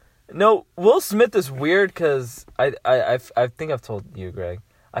has. No, Will Smith is weird because I think I've told you, Greg.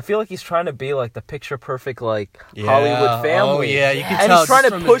 I feel like he's trying to be like the picture perfect like Hollywood family. Oh, yeah, you can And tell he's trying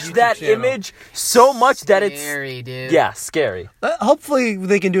just to from his push YouTube that channel. image so much that it's Scary, dude. yeah, scary. Hopefully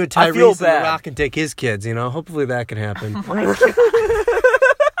they can do a I feel Tyrese and The bad. Rock and take his kids, you know? Hopefully that can happen.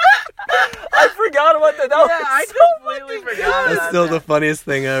 I forgot about that. That Yeah, I was so completely fucking forgot good. That's still the funniest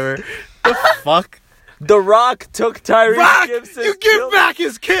thing ever. The fuck? The Rock took Tyrese Rock! Gibson. You give back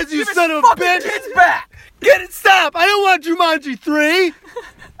his kids, you son of a bitch! Kids back. Get it, stop! I don't want Jumanji 3!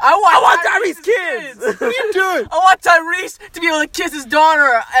 I want Tyrese kids. What are you doing? I want Tyrese to be able to kiss his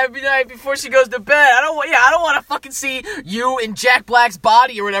daughter every night before she goes to bed. I don't want to fucking see you in Jack Black's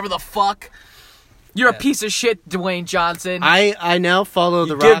body or whatever the fuck. You're a piece of shit, Dwayne Johnson. I now follow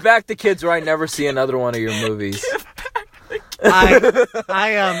The Give Rock. back the kids, or I never see another one of your movies. I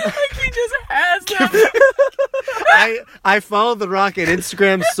he just has them. I follow The Rock on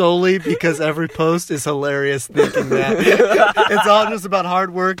Instagram solely because every post is hilarious. Thinking that it's all just about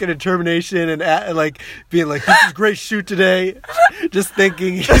hard work and determination and like being like, "This is a great shoot today." Just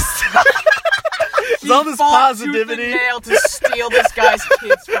thinking he's all this fought tooth and positivity, nail to steal this guy's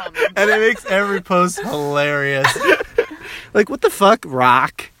kids from him. and it makes every post hilarious. Like, what the fuck,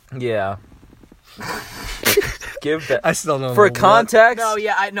 Rock? Yeah. Give that. I still don't know. For what- context, No,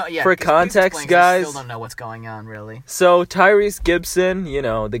 yeah, I know. Yeah, For please context, explain, 'cause guys- I still don't know what's going on, really. so Tyrese Gibson, you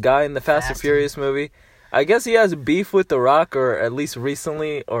know, the guy in the Fast and Fast. Furious movie, I guess he has beef with The Rock, or at least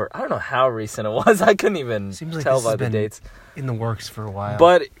recently, or I don't know how recent it was. I couldn't even Seems like tell this by has the been dates. in the works for a while.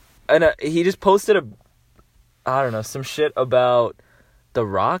 But he just posted I don't know, some shit about The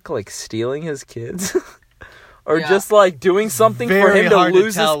Rock like stealing his kids. or just like doing something for him to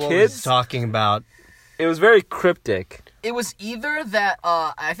lose his kids. Talking about. It was very cryptic. It was either that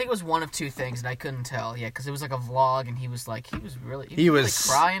I think it was one of two things, and I couldn't tell. Yeah, because it was like a vlog, and he was really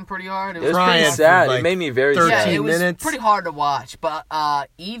crying pretty hard. It was pretty sad. It made me very sad. Yeah, it was pretty hard to watch. But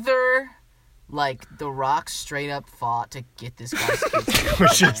either like The Rock straight up fought to get this guy's kids,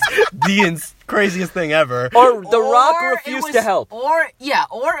 which is the craziest thing ever, or The Rock refused to help, or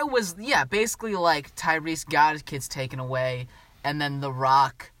it was basically like Tyrese got his kids taken away, and then The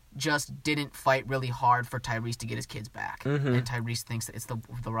Rock just didn't fight really hard for Tyrese to get his kids back. And Tyrese thinks that it's the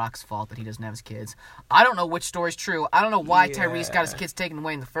Rock's fault that he doesn't have his kids. I don't know which story's true. I don't know why Tyrese got his kids taken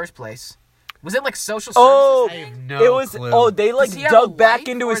away in the first place. Was it like social services? Oh, I have no clue. Oh, they like dug back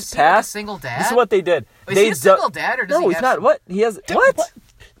into his past. Single dad? This is what they did. Is he a single dad or does he have... No, he's not. What? He has... What?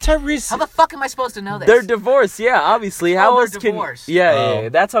 Tyrese... How the fuck am I supposed to know this? They're divorced, yeah, obviously. How else can... divorced. Yeah,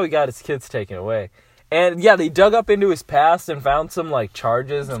 that's how he got his kids taken away. And yeah, they dug up into his past and found some like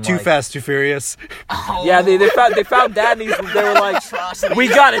charges and Too Fast, Too Furious. Oh. Yeah, they found that and they were like, we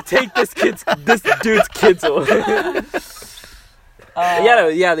gotta take this dude's kids away.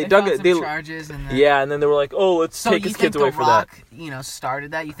 They dug it. They charges and then... Yeah, and then they were like, oh, let's take his kids away for that.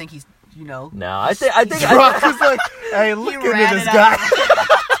 Started that. You think he's No, I think Rock was like, hey, look into this guy.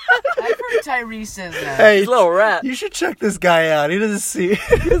 I've heard Tyrese says that. Hey, he's a little rat. You should check this guy out. He doesn't seem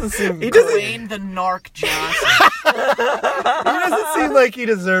Dwayne the Narc Johnson. He doesn't seem like he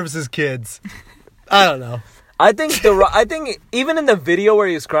deserves his kids. I don't know. I think even in the video where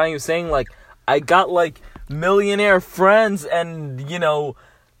he was crying, he was saying like, I got like millionaire friends and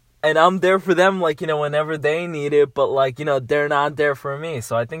and I'm there for them like whenever they need it, but like they're not there for me.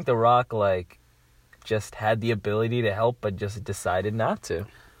 So I think The Rock like just had the ability to help, but just decided not to.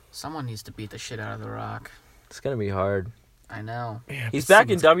 Someone needs to beat the shit out of The Rock. It's gonna be hard. I know. Yeah, he's back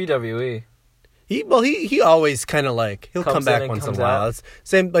in WWE. He always kind of like he'll come back once in a while. It's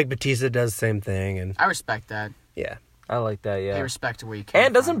same like Batista does the same thing, and I respect that. Yeah, I like that. Yeah, I respect where you came.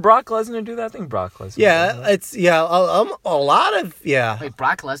 And doesn't Brock Lesnar do that? I think Brock Lesnar. Yeah, it's a lot of Wait,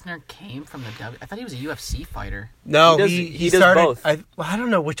 Brock Lesnar came from the W. I thought he was a UFC fighter. No, he does started, both. I don't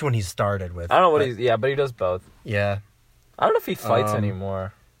know which one he started with. I don't know what he's. Yeah, but he does both. Yeah, I don't know if he fights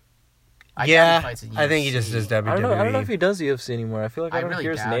anymore. I think he just does WWE. I don't know if he does UFC anymore. I feel like I don't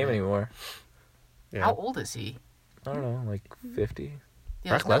hear his name anymore. Yeah. How old is he? I don't know, like 50.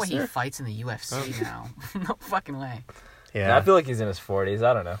 Yeah, there's no way he fights in the UFC now. No fucking way. Yeah, I feel like he's in his 40s.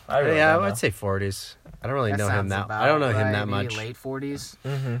 I don't know. I'd say 40s. I don't really know him that. I don't know him that much. Late 40s.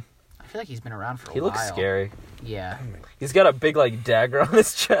 Mm-hmm. I feel like he's been around for a while. He looks scary. Yeah. He's got a big like dagger on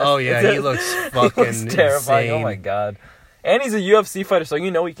his chest. Oh yeah, he looks fucking terrifying. insane. Oh my god. And he's a UFC fighter, so he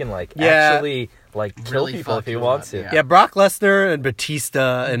can actually kill people if he wants to. Yeah, Brock Lesnar and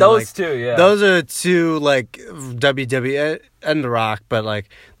Batista and those two, yeah. Those are two like WWE and The Rock, but like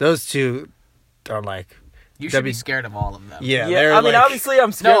those two are like you should be scared of all of them. Yeah. I mean, obviously,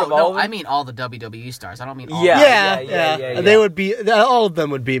 I'm scared of all of them. I mean all the WWE stars. I don't mean all. Yeah. They would be. All of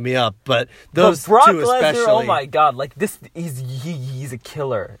them would beat me up, but those Brock two especially. Lesnar, oh my god! Like this, he's a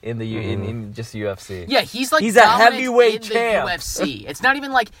killer in the in just UFC. Yeah, he's a heavyweight champ. UFC. It's not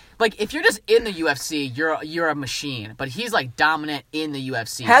even like if you're just in the UFC, you're a machine. But he's like dominant in the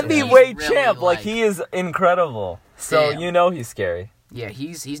UFC. Heavyweight champ, like he is incredible. So he's scary. Yeah,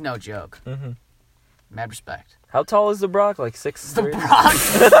 he's no joke. Mm-hmm. Mad respect. How tall is the Brock? Like 6'3"? The Brock.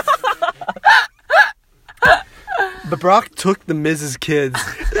 The Brock took the Miz's kids,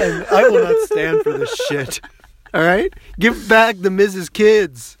 and I will not stand for this shit. All right, give back the Miz's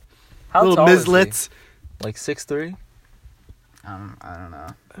kids. How little tall Mizlets. Is he? Like 6'3"? I don't know.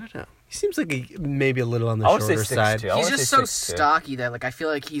 He seems like maybe a little on the shorter side. He's just so stocky that I feel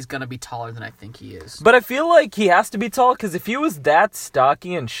like he's gonna be taller than I think he is. But I feel like he has to be tall because if he was that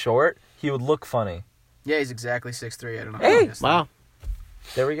stocky and short, he would look funny. Yeah, he's exactly 6'3". I don't know. Hey, wow.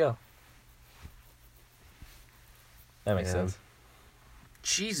 There we go. That makes sense.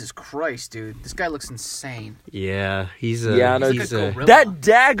 Jesus Christ, dude. This guy looks insane. Yeah, he's that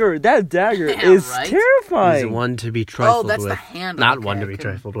dagger is terrifying. He's one to be trifled with. Oh, that's the handle. Not one to be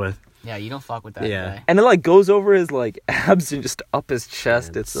trifled with. Yeah, you don't fuck with that guy. And it goes over his abs and just up his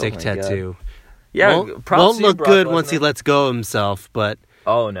chest. It's sick tattoo. God. Yeah, won't look good once he lets go of himself, but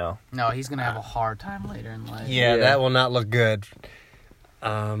oh no. No, he's gonna have a hard time later in life. Yeah, that will not look good.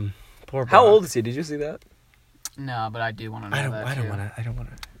 Poor Brock. How old is he? Did you see that? No, but I do want to know that. I don't want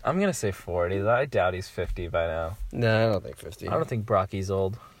to. I'm gonna say 40. I doubt he's 50 by now. No, I don't think 50. I don't think Brocky's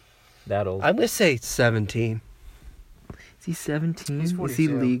old. That old. I'm gonna say 17. Is he 17? He's 42. Is he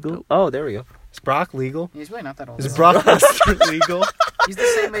legal? Oh, there we go. Is Brock legal? He's really not that old. Is Brock Lesnar legal? He's the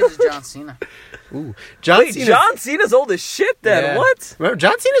same age as John Cena. Ooh, Wait, John Cena's old as shit then. Yeah. What? Remember,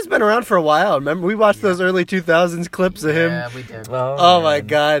 John Cena's been around for a while. Remember, we watched those early 2000s clips of him. Yeah, we did. Oh my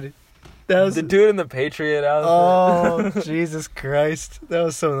god. That was the dude in the Patriot outfit. Oh, Jesus Christ. That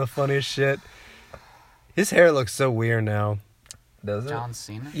was some of the funniest shit. His hair looks so weird now. Does it? John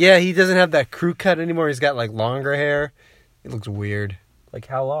Cena? Yeah, he doesn't have that crew cut anymore. He's got like longer hair. It looks weird. Like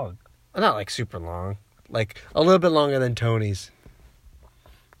how long? Not like super long. Like a little bit longer than Tony's.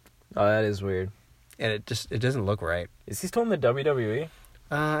 Oh, that is weird. And it doesn't look right. Is he still in the WWE?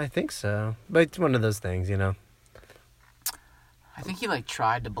 I think so. But it's one of those things, you know. I think he like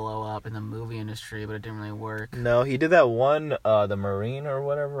tried to blow up in the movie industry, but it didn't really work. No, he did that one, the Marine or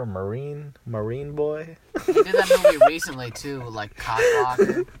whatever, Marine boy. He did that movie recently too, like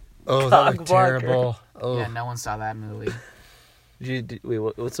Cockblocker. Oh, that looked Cockblocker. terrible. Oh. Yeah, no one saw that movie. Wait,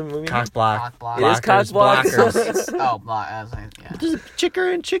 what's the movie? Cockblock. Cockblock. It is Cockblock. I was like, yeah. There's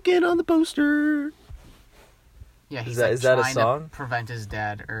a chicken on the poster. Yeah, he's Is that a trying song? to prevent his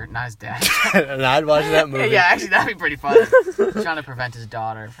dad, or not his dad. And I'd watch that movie. Yeah, actually, that'd be pretty funny. He's trying to prevent his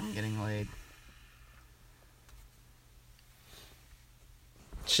daughter from getting laid.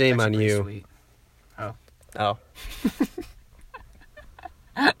 Shame on Actually you. pretty sweet. Oh.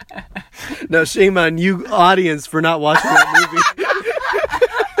 No, shame on you, audience, for not watching that movie.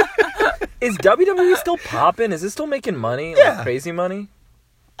 Is WWE still popping? Is it still making money? Yeah. Like crazy money?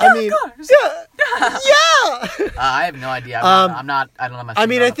 I mean, yeah. I have no idea. I'm not. I don't know my. I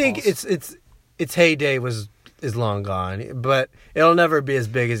mean, finger on I the think pulse. its heyday is long gone, but it'll never be as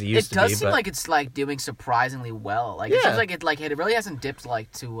big as it used to be. It does seem but like it's like doing surprisingly well. Like it seems like it really hasn't dipped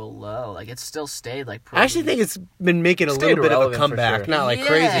like to a low. Like it's still stayed like. I actually think it's been making a Stayed little bit of a relevant for comeback, sure. not like Yeah.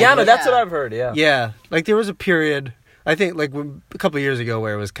 crazy. Yeah, no, that's Yeah. what I've heard. Yeah. Yeah, like there was a period, I think, like a couple of years ago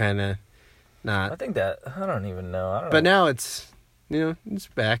where it was kind of I not, think that I don't even know. I don't but know. now it's it's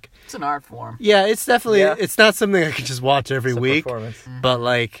back. it's an art form. Yeah, it's definitely Yeah. it's not something I can just watch every It's a week, performance. but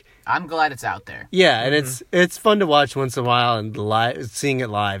like. I'm glad it's out there. Yeah, and it's fun to watch once in a while, and seeing it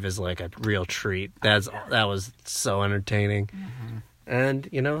live is like a real treat. That was so entertaining, and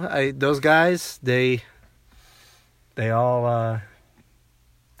those guys they all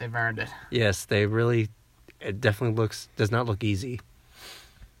They've earned it. yes, they really, it definitely does not look easy.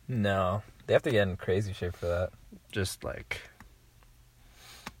 No, they have to get in crazy shape for that. Just like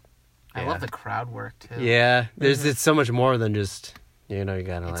I Yeah. love the crowd work too. yeah, it's so much more than just you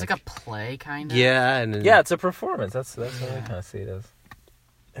gotta It's like a play kind of. yeah, and then, Yeah, it's a performance. That's what I kind of see it as.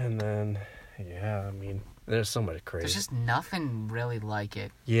 and then yeah, I mean. There's so much crazy. There's just nothing really like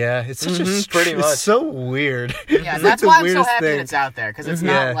it. Yeah, it's such pretty much. It's so weird. Yeah, It's and like that's the why I'm so weirdest happy thing. that it's out there because it's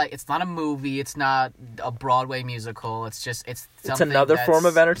Yeah. not like it's not a movie, it's not a Broadway musical. It's something another that's- form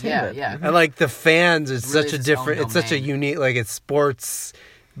of entertainment. Yeah, And like the fans, it's Really such a its own different. It's such a domain. unique. Like it's sports,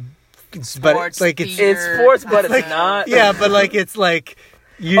 but Sports, it's like it's theater, It's sports, but it's like- not. yeah, but like it's like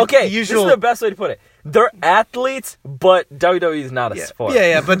Okay, usual. this is the best way to put it. They're athletes, but WWE is not a yeah, sport.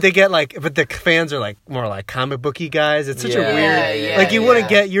 yeah, but they get but the fans are like more like comic booky guys. It's such a Yeah. weird. Yeah, like you wouldn't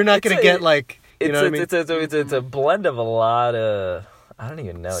yeah. get. You're not It's gonna a- get like. You know what I mean? It's a blend of a lot of I don't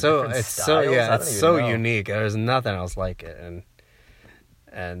even know. So different it's styles. so I yeah, don't it's even so know. unique. There's nothing else like it,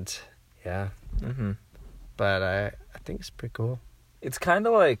 and yeah. Mhm. But I think it's pretty cool. It's kind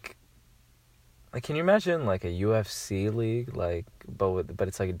of like can you imagine like a UFC league, but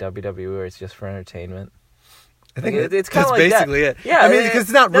it's like a WWE where it's just for entertainment. I think Like, it's kind that's of like basically that. it. Yeah, I mean, because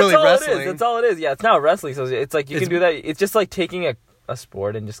it's not that's really all wrestling. It is. That's all it is. Yeah, it's not wrestling. So it's like you It's- can do that. It's just like taking a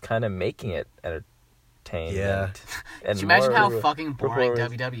sport and just kind of making it entertaining. Yeah. And Could you imagine how more fucking boring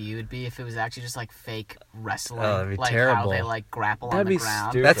performance. WWE would be if it was actually just like fake wrestling? Oh, that'd be like how terrible. they like grapple That'd on the be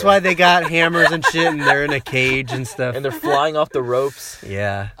ground. stupid. That's why they got hammers and shit, and they're in a cage and stuff. And they're flying off the ropes.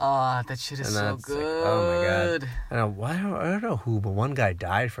 Yeah. Oh, that shit is And so that's like, good. oh my God. I don't know who, but one guy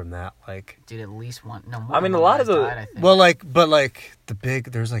died from that. Like, Dude, at least one. No, more I mean, than a one lot of guy's the- died, I think. well,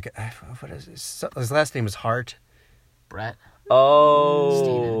 there's like, what is his last name is Hart, Brett.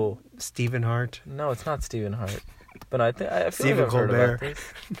 Oh. Stephen Hart. No, it's not Stephen Hart. But I think I feel Stephen like I've heard Colbert. about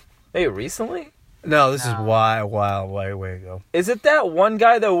this. Hey, recently? No, this is No. way ago. Is it that one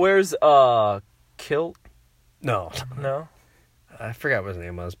guy that wears kilt? No, No. I forgot what his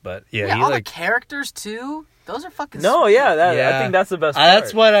name was, but yeah, Yeah, he all like. the characters too. Those are fucking. No, sweet. yeah, I Yeah. think that's the best part.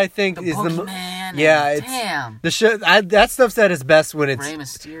 That's what I think The is the. Boogeyman. yeah, and it's- damn. The show that stuff's at its best when it's Rey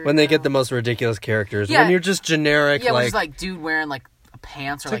Mysterio. when they get the most ridiculous characters. Yeah. When you're just generic, Yeah, like, which is like dude wearing like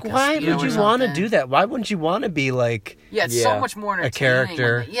pants or it's like, like. why a Speedo would or you want to something. do that? Why wouldn't you want to be like? Yeah, it's Yeah. so much more entertaining.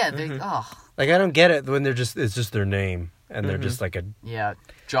 character. When they, yeah, they, oh, Like I don't get it when it's just their name, and they're just like a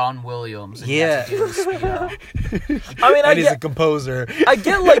John Williams. And yeah. I mean, he's a composer. I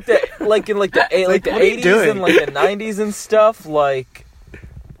get in like the 80s and like the 90s and stuff. Like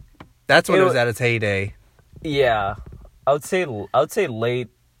that's when it was at its heyday. Yeah, I would say late.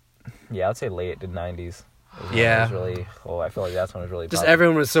 Yeah, I'd say late the 90s. Yeah. I feel like that's when it was really just popular.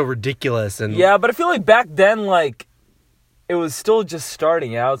 everyone was so ridiculous and yeah, but I feel like back then like it was still just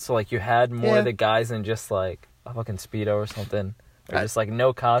starting out, so like you had more of the guys than just like a fucking Speedo or something, or just like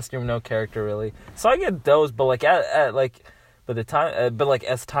no costume, no character really. So I get those, but like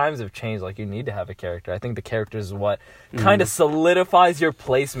as times have changed, like you need to have a character. I think the character is what kind of solidifies your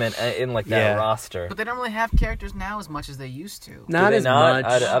placement in like that roster. But they don't really have characters now as much as they used to. Not as much.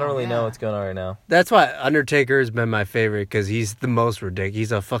 I don't really know what's going on right now. That's why Undertaker has been my favorite, because he's the most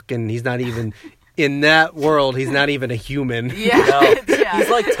ridiculous. He's not even in that world. He's not even a human. Yeah, he's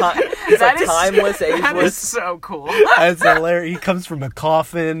like timeless, ageless. That is so cool. That's hilarious. He comes from a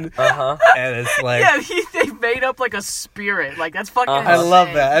coffin, and it's like they made up like a spirit. Like that's fucking. I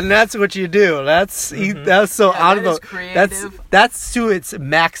love that, and that's what you do. That's so out of the. Creative. That's to its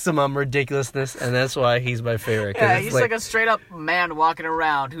maximum ridiculousness, and that's why he's my favorite. Yeah, he's like a straight up man walking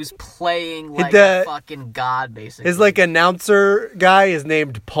around who's playing like a fucking god, basically. His like announcer guy is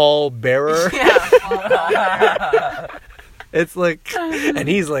named Paul Bearer. Yeah. It's like, and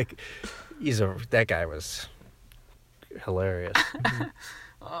he's like, that guy was hilarious.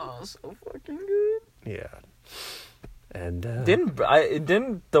 Oh, so fucking good. Yeah. And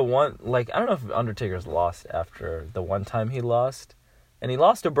didn't the one, like, I don't know if Undertaker's lost after the one time he lost, and he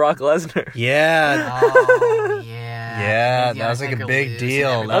lost to Brock Lesnar. Yeah. Oh yeah. Yeah, that was like a big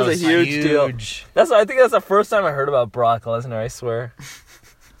deal. That was a huge deal. I think that's the first time I heard about Brock Lesnar, I swear.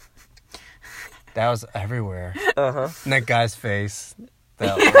 That was everywhere. Uh-huh. And that guy's face.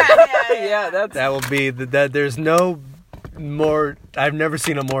 That will be that. There's no more. I've never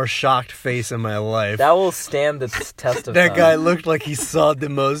seen a more shocked face in my life. That will stand the test of that time. guy looked like he saw the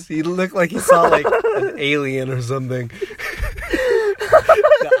most. He looked like he saw like an alien or something.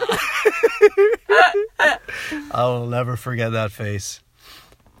 I will never forget that face.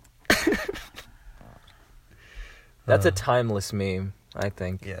 That's a timeless meme, I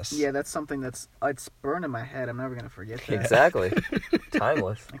think. Yes. Yeah, that's something it's burned in my head. I'm never gonna forget that. Exactly.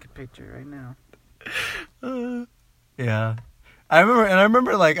 Timeless. I can picture it right now. Yeah. I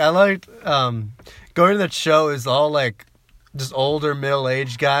remember like I liked going to that show is all like just older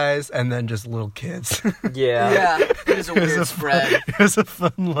middle-aged guys and then just little kids. Yeah. Yeah. It was a weird spread. It was a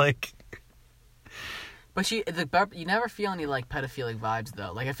fun like. But you never feel any like pedophilic vibes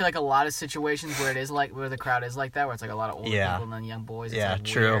though. Like I feel like a lot of situations where the crowd is like that, where it's like a lot of older people and then young boys. It's like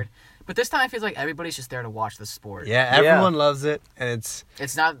true. Weird. But this time it feels like everybody's just there to watch the sport. Yeah, everyone loves it, and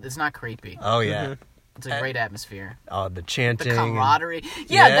it's not creepy. Oh yeah. Mm-hmm. It's a great atmosphere. Oh, the chanting. The camaraderie.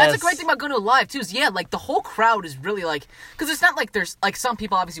 Yeah, that's a great thing about going to a live, too. Is, like, the whole crowd is really, like... Because it's not like there's... Like, some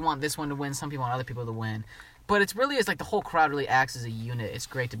people obviously want this one to win. Some people want other people to win. But it's really... It's like the whole crowd really acts as a unit. It's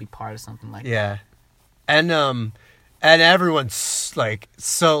great to be part of something like that. Yeah. And everyone's, like,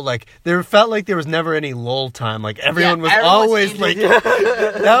 so, like... There felt like there was never any lull time. Like, everyone was always, like...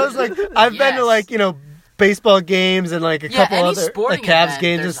 That was, like... I've been to, like, baseball games and like a couple other like Cavs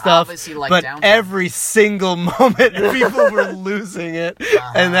games and stuff, like, but downtime. Every single moment people were losing it,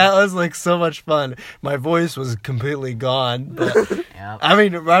 and that was like so much fun. My voice was completely gone, but I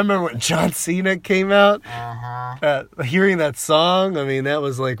mean, I remember when John Cena came out, hearing that song. I mean, that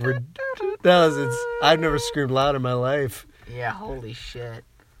was like I've never screamed loud in my life. Yeah, holy shit.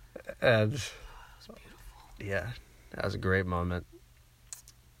 And that was beautiful. Yeah, that was a great moment.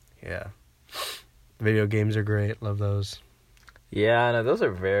 Yeah. Video games are great. Love those. Yeah, no, those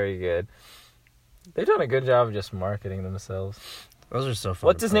are very good. They've done a good job of just marketing themselves. Those are so fun.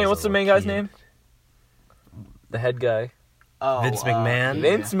 What's his name? What's the main guy's name? The head guy. Oh, Vince McMahon.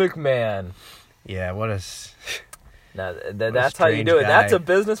 Vince McMahon. Yeah, what a... Now, that's how you do it. That's a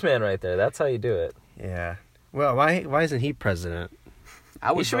businessman right there. That's how you do it. Yeah. Well, why isn't he president?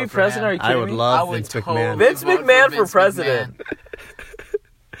 He should be president. Are you kidding me? I would love Vince McMahon. Vince McMahon for president.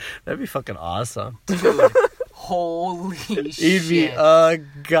 That'd be fucking awesome. Dude, holy shit. He'd be,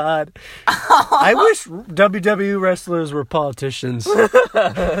 God. I wish WWE wrestlers were politicians.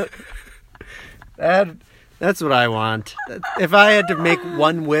 That's what I want. If I had to make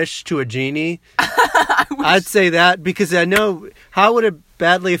one wish to a genie, I'd say that, because I know how would it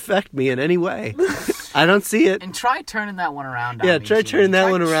badly affect me in any way. I don't see it. And try turning that one around. Yeah, try turning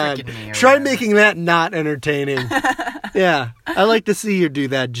that one around. Try making that not entertaining. Yeah, I like to see you do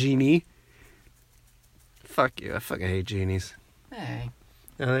that, genie. Fuck you. I fucking hate genies. Hey.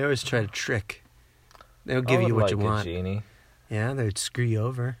 No, they always try to trick. They'll give you what you like want. A genie. Yeah, they'd screw you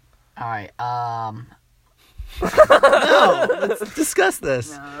over. All right. No, let's discuss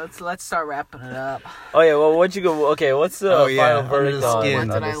this. No, let's start wrapping it up. Oh yeah, well, what'd you go? Okay, what's the final verdict Under the on Skin. When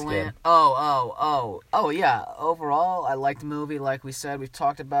did Under I the Skin? land? Oh, yeah. Overall, I liked the movie. Like we said, we've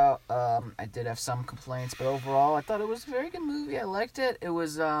talked about. I did have some complaints, but overall, I thought it was a very good movie. I liked it. It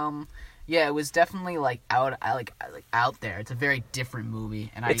was, it was definitely like out there. It's a very different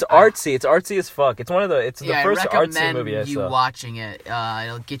movie, and It's artsy. It's artsy as fuck. It's one of the. It's the first I artsy recommend movie I you saw. watching it.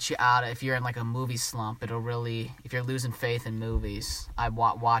 It'll get you out. If you're in like a movie slump, it'll really. If you're losing faith in movies, I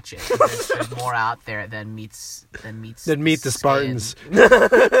watch it. There's more out there than meets. Than Meet the Spartans.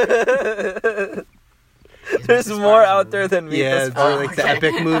 There's more out there than Meet the Yeah, it's Spartans. like the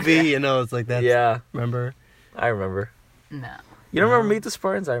epic movie. You know, it's like that. Yeah, Remember? I remember. No. You don't remember Meet the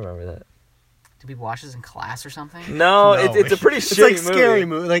Spartans? I remember that. Do we watch this in class or something? No, No, it's a pretty It's shitty like movie. scary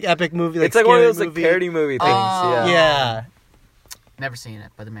movie, like epic movie. Like It's like one of scary those like movie. parody movie things. Oh. Yeah. Yeah. Never seen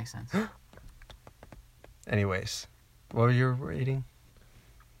it, but it makes sense. Anyways, what was your rating?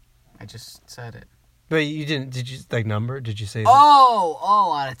 I just said it. But you didn't. Did you like number? Did you say?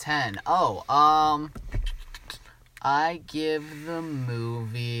 Oh, out of 10. I give the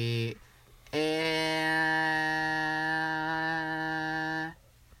movie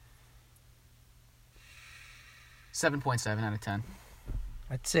 7.7 out of 10.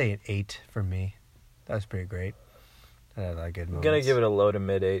 I'd say an 8 for me. That was pretty great. I had a lot of good I'm moments. gonna give it a low to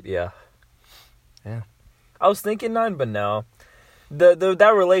mid 8. Yeah. Yeah. I was thinking 9, but no.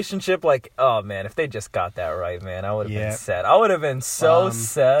 That relationship, like, oh man, if they just got that right, man, I would have been set. I would have been so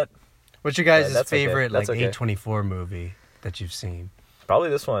set. What's your guys' that's okay. favorite That's like okay. A24 movie that you've seen? Probably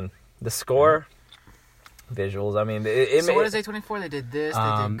this one. The score, visuals. I mean, it So what is A24? They did this.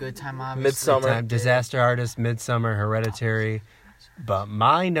 They did Good Time, obviously. Midsommar. Disaster Artist, Midsummer, Hereditary. But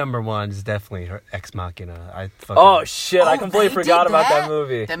my number one is definitely Ex Machina. Oh shit! I Oh, completely they forgot did about that? that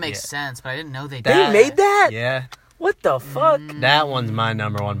movie. That makes sense, but I didn't know they did. They made that? Yeah, What the fuck? that one's my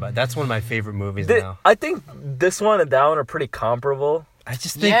number one. But that's one of my favorite movies now. I think this one and that one are pretty comparable, I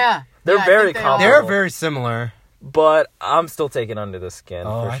just think They're I very think they are. comparable. they're very similar. but I'm still taking Under the Skin.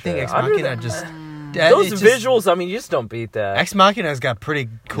 Oh, for I think sure. Ex Under Machina the- just those it's visuals. I mean, you just don't beat that. Ex Machina's got pretty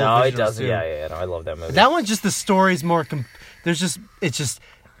cool. no, it visuals, doesn't. too. Yeah. No, I love that movie. But that one's just the story's more. It's just.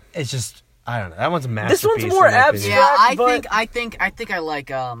 I don't know. That one's a masterpiece. This one's more in my opinion. Yeah, I but- think I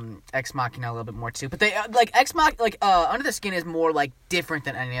like Ex Machina a little bit more too. But they like Under the Skin is more like different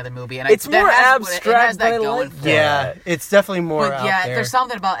than any other movie, and It's that more has abstract, It has but that I going like for that. it. Yeah, it's definitely more. But out yeah, there. there's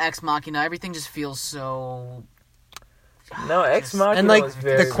something about Ex Machina. Everything just feels so. no, Ex Machina and like was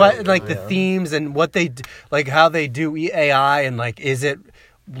very the themes and what they like how they do AI and like is it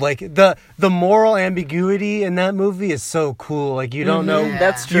like the moral ambiguity in that movie is so cool. Like you don't know. Yeah.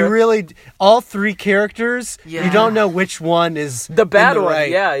 That's true. You really all three characters. Yeah. You don't know which one is the bad in the one.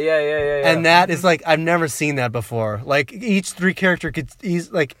 right. Yeah. And that is like I've never seen that before. Like each three character could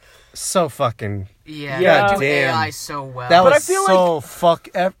like so fucking. Yeah, Yeah. they do Damn. AI so well. That But I was feel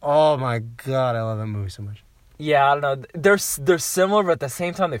so oh my god, I love that movie so much. Yeah, I don't know. They're similar, but at the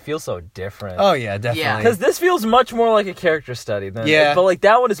same time, they feel so different. Oh yeah, definitely. Because this feels much more like a character study than but like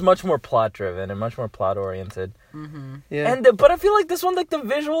that one is much more plot driven and much more plot oriented. Yeah. But I feel like this one, like the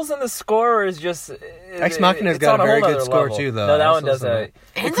visuals and the score is just Ex Machina's it's got on a very whole good nother score level. too, though. No, that I one saw does some of a. that.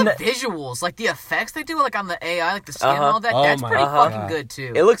 and it's the not- visuals, like the effects they do, like on the AI, like the skin and Uh-huh. all that. Oh That's my pretty God. fucking good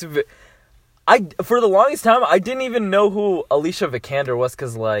too. It looks. For the longest time, I didn't even know who Alicia Vikander was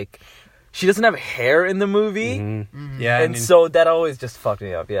because like she doesn't have hair in the movie, Yeah, and so that always just fucked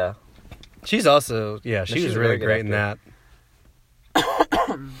me up. Yeah. she's also she was she's a really very good great in actor.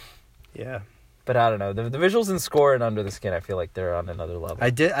 that. Yeah, But I don't know. The visuals and score and Under the Skin, I feel like they're on another level. I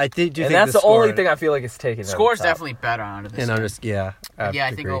do and think that's the only thing I feel like is taking. Score's on top. definitely better on Under the And Skin. I'm just I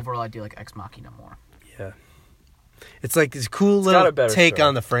think agree. overall I do like Ex Machina more. Yeah, it's like this cool got a little better take story.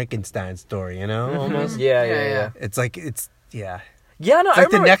 on the Frankenstein story. You know, almost. Yeah. It's like it's Yeah, no, It's I like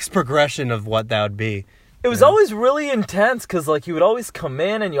the remember next progression of what that would be. it was always really intense because like he would always come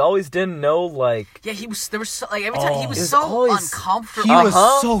in and you always didn't know like. Yeah, he was. There was so, like every time he it was was so always- uncomfortable. He was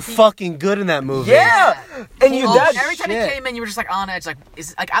Uh-huh. so fucking good in that movie. Yeah, and you Oh, that every time shit. he came in, you were just like on edge. Like,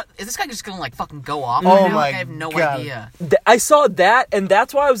 is this guy just gonna like fucking go off? Oh right now? my Like, I have no God. idea. I saw that and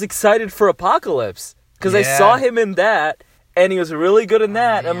that's why I was excited for Apocalypse because I Yeah. saw him in that and he was really good in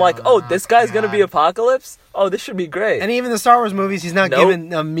that. I'm like, oh, this guy's gonna be God. Apocalypse. Oh, this should be great. And even the Star Wars movies, he's not Nope.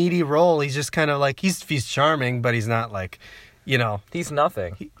 given a meaty role. He's just kind of like he's charming, but he's not like, you know. He's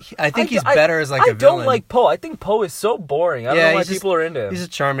nothing. I think he's better as like a I villain. don't like Poe. I think Poe is so boring. I don't know why he's just- people are into him. He's a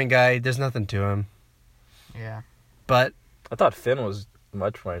charming guy. There's nothing to him. Yeah. But I thought Finn was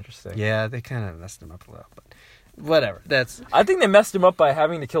much more interesting. Yeah, they kind of messed him up a little, but whatever. I think they messed him up by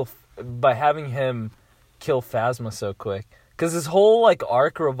having him kill Phasma so quick. Because his whole like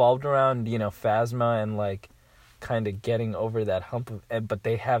arc revolved around Phasma and like kind of getting over that hump but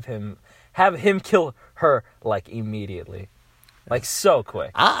they have him kill her like immediately, like so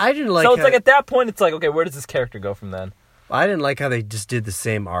quick. I didn't like. So it's like at that point, it's like, okay, where does this character go from then? I didn't like how they just did the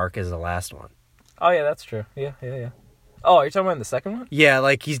same arc as the last one. Oh yeah, that's true. Yeah. Oh, are you talking about in the second one? Yeah,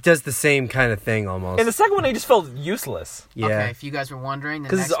 like he does the same kind of thing almost. In the second one, he just felt useless. Yeah. Okay, if you guys were wondering, the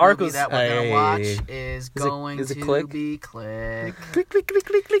 'Cause next his arc movie was- that we're going to watch is going is it to Click? be Click. Click, click, click,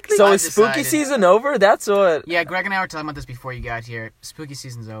 click, click, click. So I've is spooky decided. season over? That's what. Yeah, Greg and I were talking about this before you got here. Spooky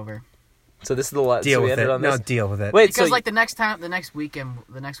season's over. So this is the last. Deal so we with ended it. on No, this? deal with it. Wait, Because so like the next weekend,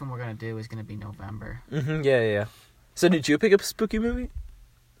 the next one we're going to do is going to be November. yeah. So did you pick up a spooky movie?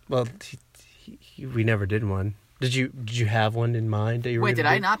 Well, we never did one. Did you have one in mind that you were Wait, did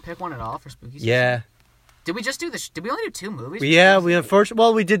gonna I do? not pick one at all for spooky season? Yeah. Did we just do this? Did we only do 2 movies? Yeah, we unfortunately.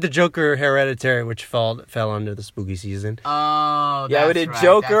 Well, we did the Joker Hereditary, which fell under the spooky season. Oh, Yeah, we that's did right,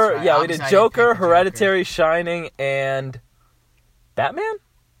 Joker. that's right. Yeah, we did Obviously, I didn't Joker, pick the Hereditary, Shining, and Batman.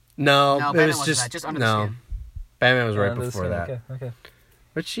 No, No, it Batman was wasn't just that. Just Under the Skin. Batman was right Under the before Skin, that. Okay.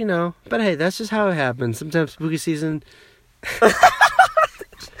 Which but hey, that's just how it happens. Sometimes spooky season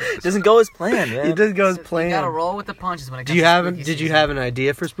Doesn't go as planned, man. it doesn't go as You gotta planned. roll with the punches when it comes Do you to have? spooky Did you season. have an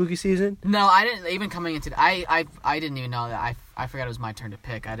idea for spooky season? No, I didn't. Even coming into I didn't even know that. I forgot it was my turn to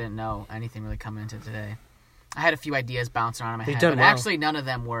pick. I didn't know anything really coming into today. I had a few ideas bouncing around in my You've head, done but well. actually none of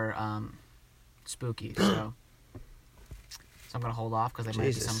them were spooky. So I'm gonna hold off because there might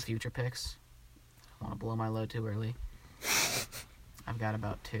be Jesus. some future picks. I don't want to blow my load too early. I've got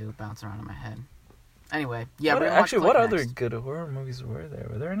about 2 bouncing around in my head. Anyway, yeah. What, we're gonna watch actually, what Click other next. good horror movies were there?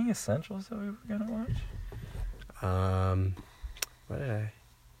 Were there any essentials that we were gonna watch? What did I?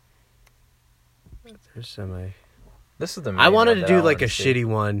 There's some. This is the. I main wanted one to that do I like a wanted to see. shitty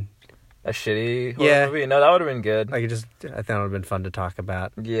one. A shitty horror Yeah. movie? No, that would have been good. I thought it would have been fun to talk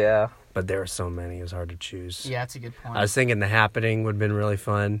about, Yeah. but there were so many. It was hard to choose. Yeah, that's a good point. I was thinking The Happening would have been really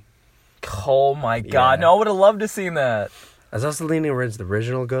fun. Oh my god! Yeah. No, I would have loved to see that. I was also leaning towards the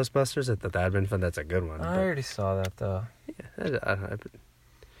original Ghostbusters. I thought that would have been fun. That's a good one. I already saw that though.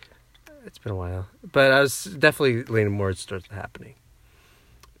 It's been a while. But I was definitely leaning more towards The Happening.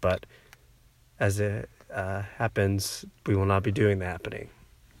 But as it happens, we will not be doing The Happening.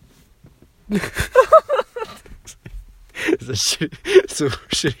 It's a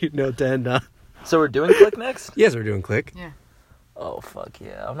shitty note to end on. So we're doing Click next? Yes, we're doing Click. Yeah. Oh fuck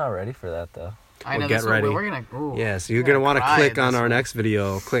yeah! I'm not ready for that though. I know Get this one, ready. we're gonna. Ooh, Yeah, so you're we're going to want to cry click in on this our one. next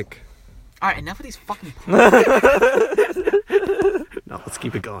video. Click. All right, enough of these fucking. No, let's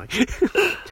keep it going.